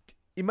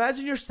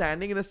 imagine you're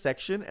standing in a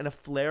section and a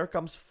flare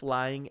comes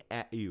flying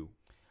at you.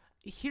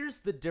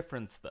 Here's the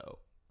difference, though.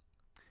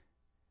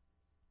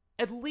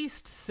 At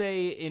least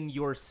say in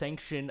your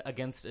sanction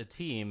against a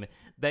team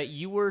that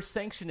you were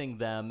sanctioning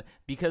them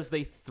because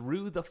they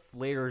threw the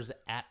flares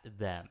at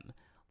them.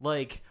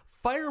 Like,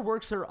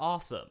 fireworks are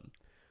awesome.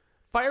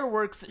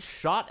 fireworks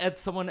shot at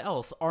someone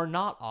else are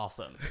not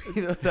awesome.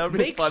 That would be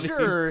Make funny.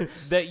 sure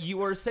that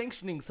you are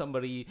sanctioning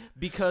somebody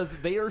because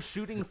they are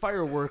shooting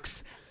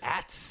fireworks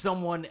at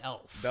someone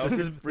else. That would be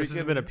This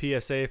has been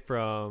a PSA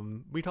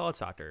from We Call It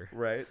Soccer.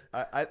 Right.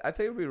 I think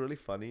it would be really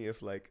funny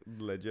if like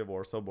Legia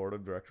Warsaw board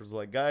of directors were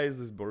like, guys,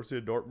 this Borussia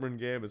Dortmund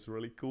game is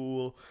really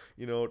cool.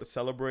 To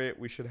celebrate,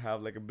 we should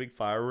have like a big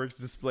fireworks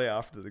display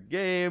after the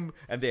game,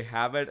 and they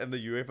have it. And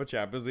the UEFA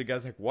Champions League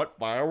guys like, what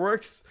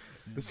fireworks?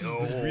 We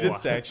didn't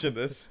sanction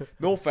this.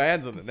 No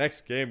fans in the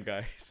next game,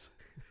 guys.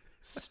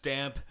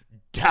 Stamp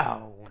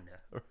down.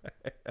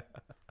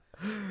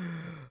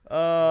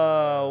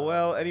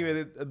 Well,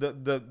 anyway,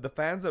 the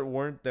fans that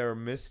weren't there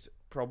missed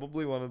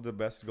probably one of the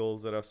best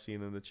goals that I've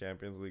seen in the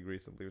Champions League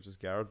recently, which is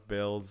Gareth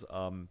Bale's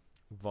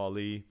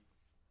volley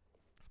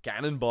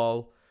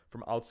cannonball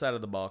from outside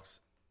of the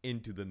box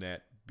into the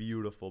net.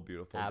 Beautiful,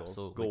 beautiful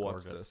Absolutely goal. Go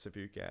watch gorgeous. this if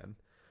you can.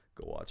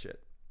 Go watch it.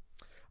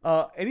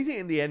 Anything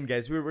in the end,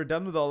 guys? We're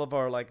done with all of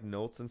our like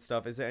notes and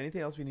stuff. Is there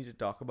anything else we need to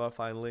talk about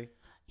finally?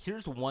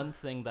 Here's one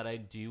thing that I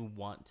do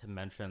want to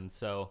mention.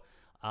 So,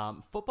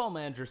 Football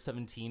Manager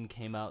 17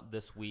 came out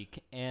this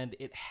week, and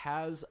it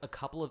has a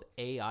couple of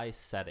AI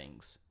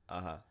settings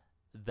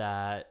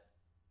that.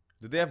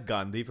 Did they have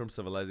Gandhi from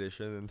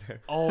Civilization in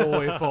there? Oh,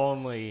 if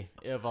only.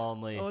 If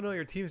only. Oh no,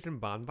 your team's been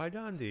banned by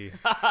Gandhi.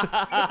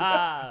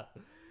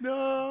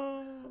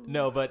 No.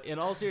 No, but in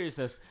all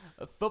seriousness,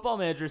 Football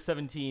Manager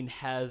 17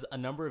 has a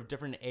number of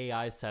different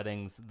AI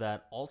settings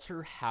that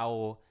alter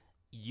how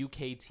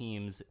UK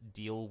teams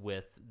deal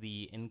with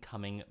the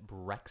incoming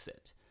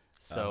Brexit.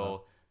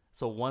 So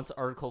once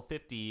Article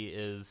 50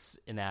 is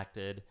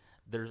enacted,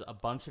 there's a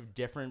bunch of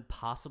different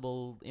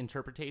possible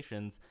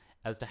interpretations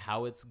as to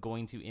how it's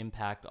going to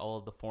impact all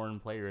of the foreign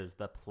players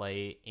that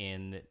play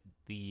in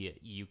the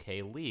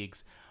UK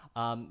leagues.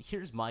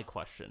 Here's my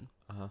question.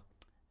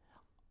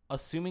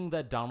 Assuming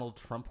that Donald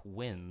Trump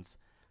wins,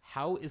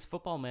 how is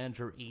Football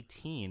Manager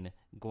 18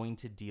 going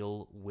to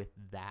deal with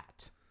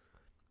that?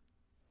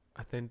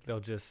 I think they'll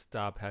just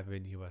stop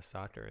having U.S.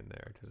 soccer in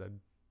there because I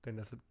think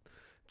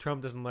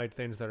Trump doesn't like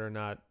things that are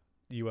not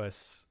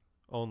U.S.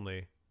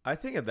 only. I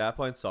think at that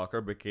point,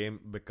 soccer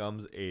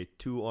becomes a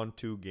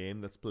 2-on-2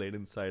 game that's played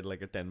inside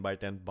like a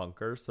 10x10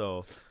 bunker.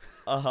 So,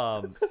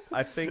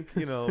 I think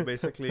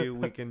basically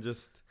we can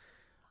just.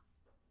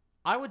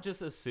 I would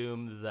just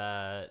assume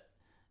that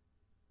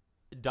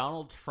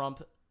Donald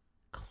Trump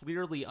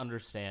clearly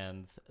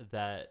understands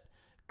that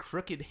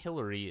Crooked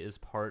Hillary is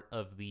part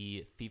of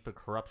the FIFA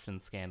corruption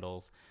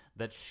scandals,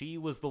 that she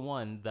was the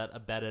one that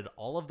abetted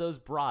all of those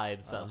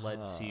bribes that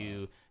led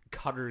to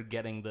Qatar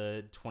getting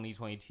the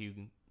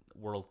 2022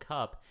 World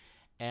Cup,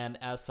 and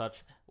as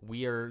such,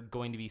 we are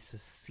going to be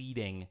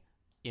seceding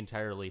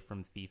entirely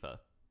from FIFA,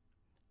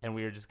 and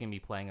we are just going to be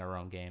playing our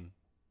own game.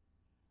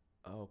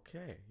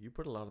 Okay, you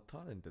put a lot of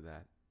thought into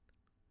that.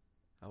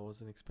 I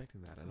wasn't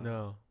expecting that at all.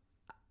 No.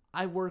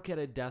 I work at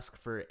a desk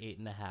for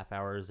 8.5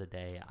 hours a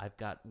day. I've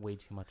got way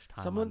too much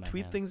time. Someone on my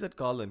tweet hands. things at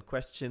Colin,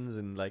 questions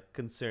and like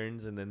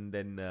concerns, and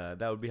then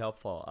that would be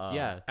helpful.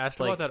 Ask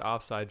like- about that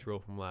offsides rule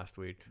from last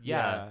week.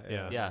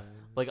 Yeah.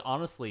 Like,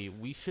 honestly,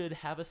 we should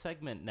have a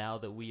segment now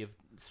that we have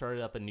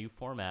started up a new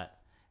format.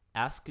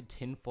 Ask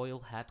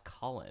Tinfoil Hat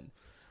Colin.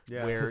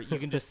 Yeah. Where you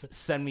can just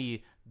send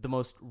me the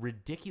most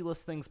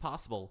ridiculous things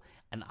possible,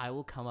 and I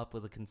will come up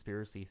with a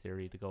conspiracy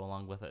theory to go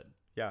along with it.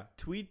 Yeah.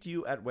 Tweet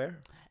you at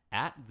where?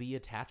 At The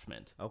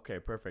Attachment. Okay,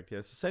 perfect.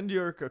 Yes, send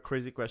your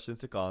crazy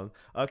questions to Colin.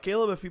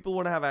 Caleb, if people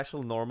want to have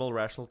actual normal,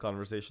 rational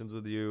conversations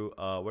with you,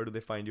 where do they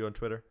find you on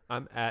Twitter?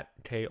 I'm at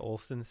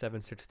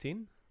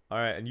KOlson716. All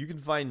right, and you can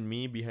find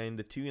me behind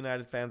the 2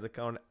 United Fans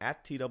account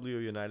at TW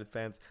United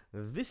Fans.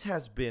 This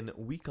has been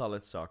We Call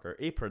It Soccer,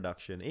 a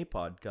production, a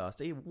podcast,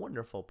 a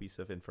wonderful piece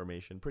of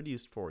information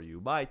produced for you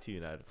by 2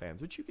 United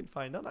Fans, which you can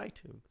find on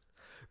iTunes,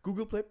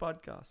 Google Play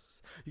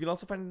Podcasts. You can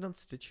also find it on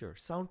Stitcher,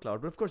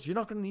 SoundCloud. But of course, you're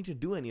not going to need to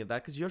do any of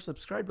that because you're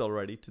subscribed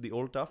already to the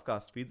old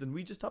Toughcast feeds, and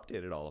we just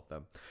updated all of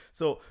them.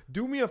 So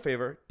do me a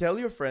favor, tell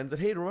your friends that,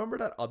 hey, remember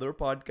that other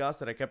podcast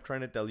that I kept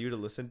trying to tell you to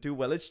listen to?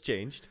 Well, it's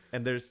changed,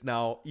 and there's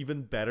now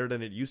even better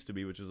than it used to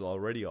be, which is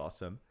already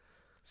awesome.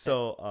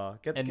 So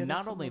get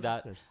Not some only more that,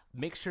 listeners.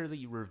 make sure that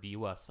you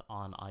review us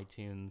on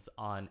iTunes,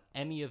 on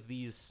any of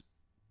these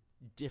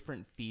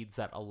different feeds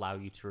that allow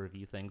you to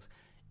review things.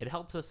 It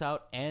helps us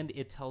out, and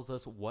it tells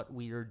us what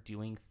we are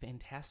doing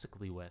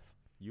fantastically with.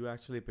 You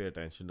actually pay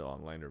attention to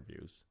online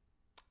reviews.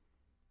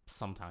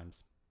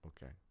 Sometimes.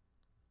 Okay.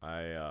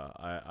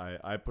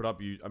 I put up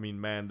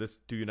this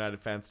 2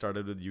 United Fans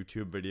started with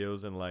YouTube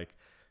videos, and like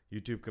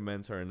YouTube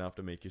comments are enough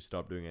to make you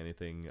stop doing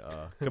anything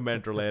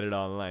comment related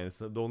online. It's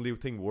the only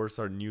thing worse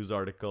are news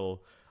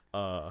article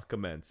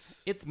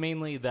comments. It's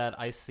mainly that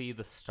I see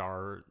the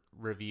star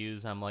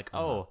reviews. I'm like,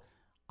 oh,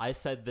 I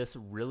said this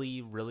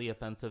really, really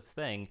offensive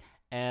thing,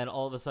 and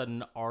all of a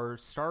sudden our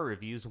star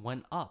reviews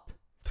went up.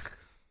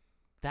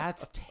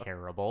 That's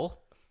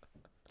terrible.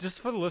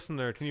 Just for the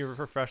listener, can you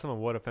refresh them on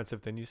what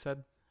offensive thing you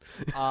said?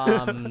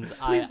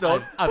 Please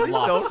don't. I've Please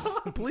lost.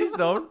 don't. Please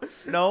don't.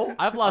 No.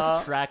 I've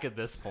lost track at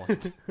this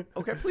point.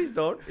 Okay, please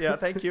don't. Yeah,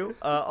 thank you.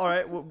 All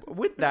right.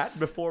 With that,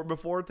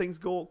 before things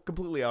go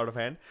completely out of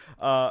hand,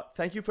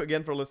 thank you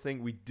again for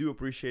listening. We do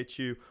appreciate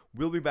you.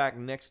 We'll be back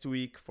next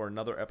week for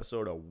another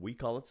episode of We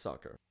Call It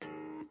Soccer.